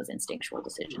making those instinctual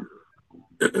decisions.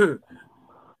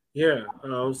 Yeah,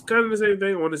 it's kind of the same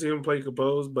thing. I want to see him play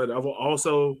composed, but I will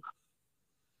also,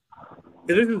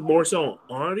 and this is more so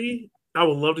on Audie, I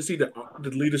would love to see the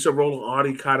leadership role on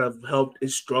Audie kind of help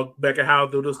instruct Becca Howe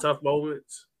through those tough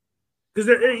moments. Because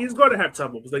he's going to have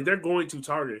tough moments. Like, they're going to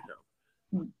target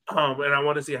him. And I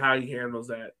want to see how he handles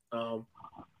that.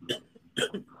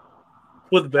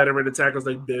 With veteran attackers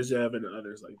like Bijev and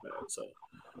others like that. So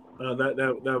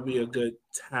that would be a good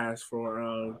task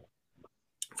for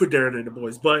Darren and the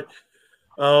boys. But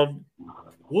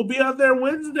we'll be out there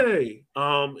Wednesday.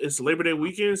 It's Labor Day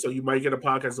weekend, so you might get a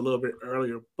podcast a little bit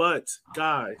earlier. But,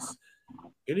 guys,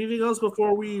 anything else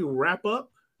before we wrap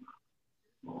up?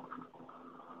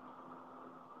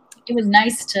 It was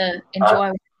nice to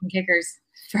enjoy watching kickers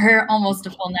for almost a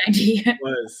full 90. It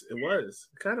was.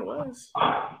 It kind of was.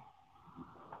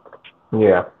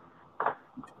 Yeah.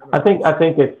 I think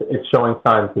it's showing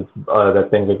signs that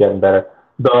things are getting better.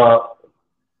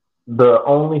 The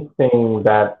only thing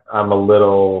that I'm a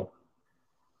little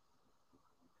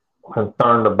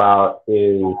concerned about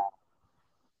is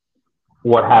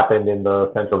what happened in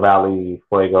the Central Valley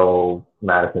Fuego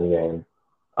Madison game.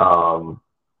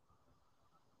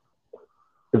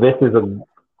 This is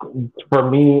for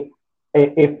me,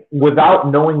 if without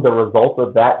knowing the result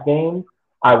of that game,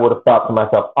 I would have thought to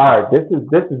myself, all right, this is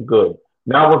good.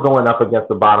 Now we're going up against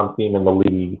the bottom team in the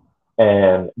league,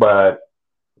 but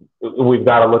we've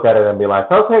got to look at it and be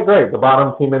like, okay, great. The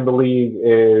bottom team in the league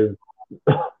is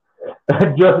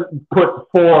just put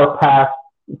 4 past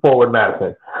forward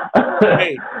Madison.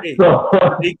 Hey, so,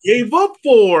 they gave up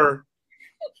 4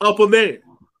 up a man.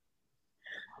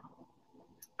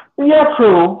 Yeah,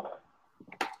 true.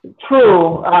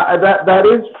 That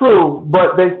is true,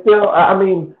 but they still. I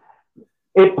mean,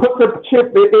 it puts a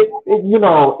chip.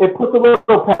 It puts a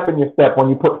little pep in your step when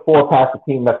you put 4 past a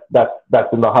team that's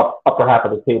in the upper half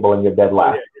of the table and you're dead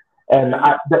last. And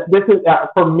this is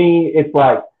for me. It's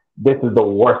like this is the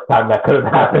worst time that could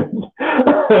have happened.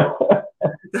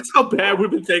 That's how bad we've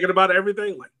been thinking about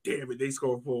everything. Like, damn it, they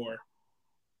scored 4.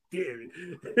 Damn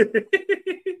it.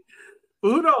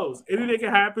 Who knows? Anything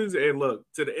can happen. And look,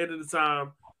 to the end of the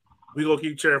time, we're going to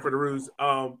keep cheering for the Roos.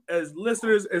 As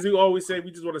listeners, as we always say,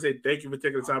 we just want to say thank you for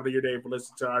taking the time of your day for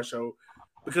listening to our show.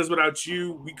 Because without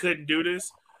you, we couldn't do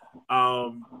this.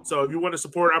 So if you want to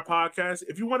support our podcast,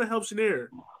 if you want to help Chenier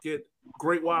get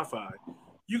great Wi-Fi,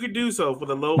 you can do so for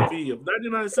the low fee of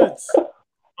 99 cents. Chenier,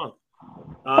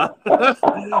 I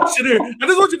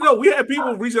just want you to know, we had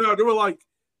people reaching out. They were like,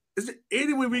 is there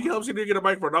any way we can help Chenier get a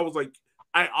microphone? I was like,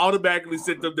 I automatically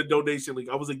sent them the donation link.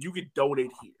 I was like, you can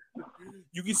donate here.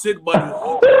 You can send money.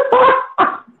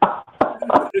 I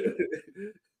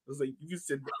was like, you can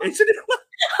send money.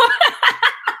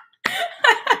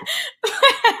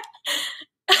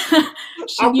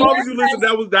 I promise you, listen,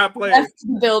 that was not planned.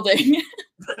 Building.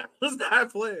 That was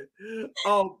not planned.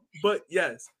 But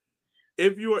yes,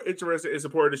 if you are interested in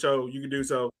supporting the show, you can do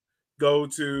so. Go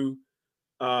to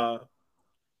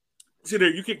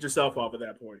you kicked yourself off at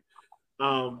that point.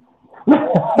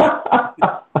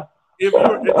 If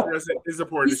you're interested in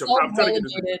supporting the show, I'm telling you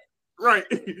this, right?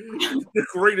 The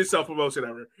greatest self-promotion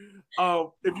ever.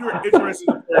 If you're interested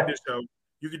in supporting this show,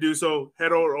 you can do so.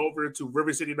 Head on over to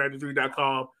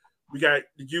rivercity93.com. We got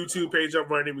the YouTube page up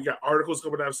running. We got articles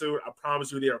coming out soon. I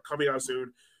promise you they are coming out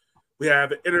soon. We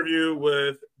have an interview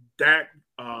with Dak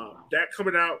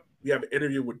coming out. We have an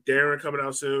interview with Darren coming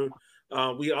out soon.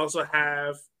 We also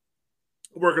have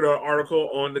working on an article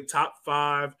on the top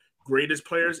 5 greatest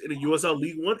players in the USL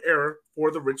League One era for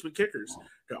the Richmond Kickers.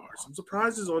 There are some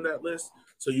surprises on that list,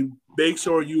 so you make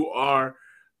sure you are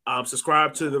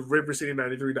subscribed to the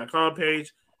rivercity93.com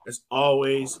page. As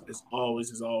always,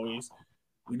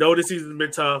 we know this season's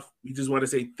been tough. We just want to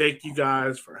say thank you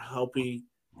guys for helping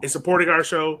and supporting our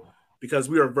show, because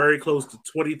we are very close to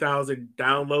 20,000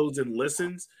 downloads and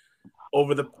listens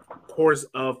over the course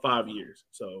of 5 years.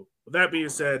 So with that being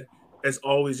said, as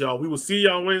always, y'all, we will see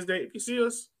y'all Wednesday. If you see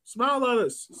us, smile at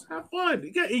us. Just have fun.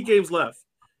 You got 8 games left.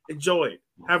 Enjoy it.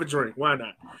 Have a drink. Why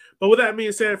not? But with that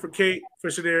being said, for Kate, for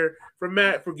Shanair, for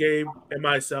Matt, for Gabe, and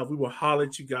myself, we will holler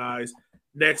at you guys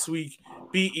next week.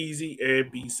 Be easy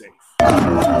and be safe.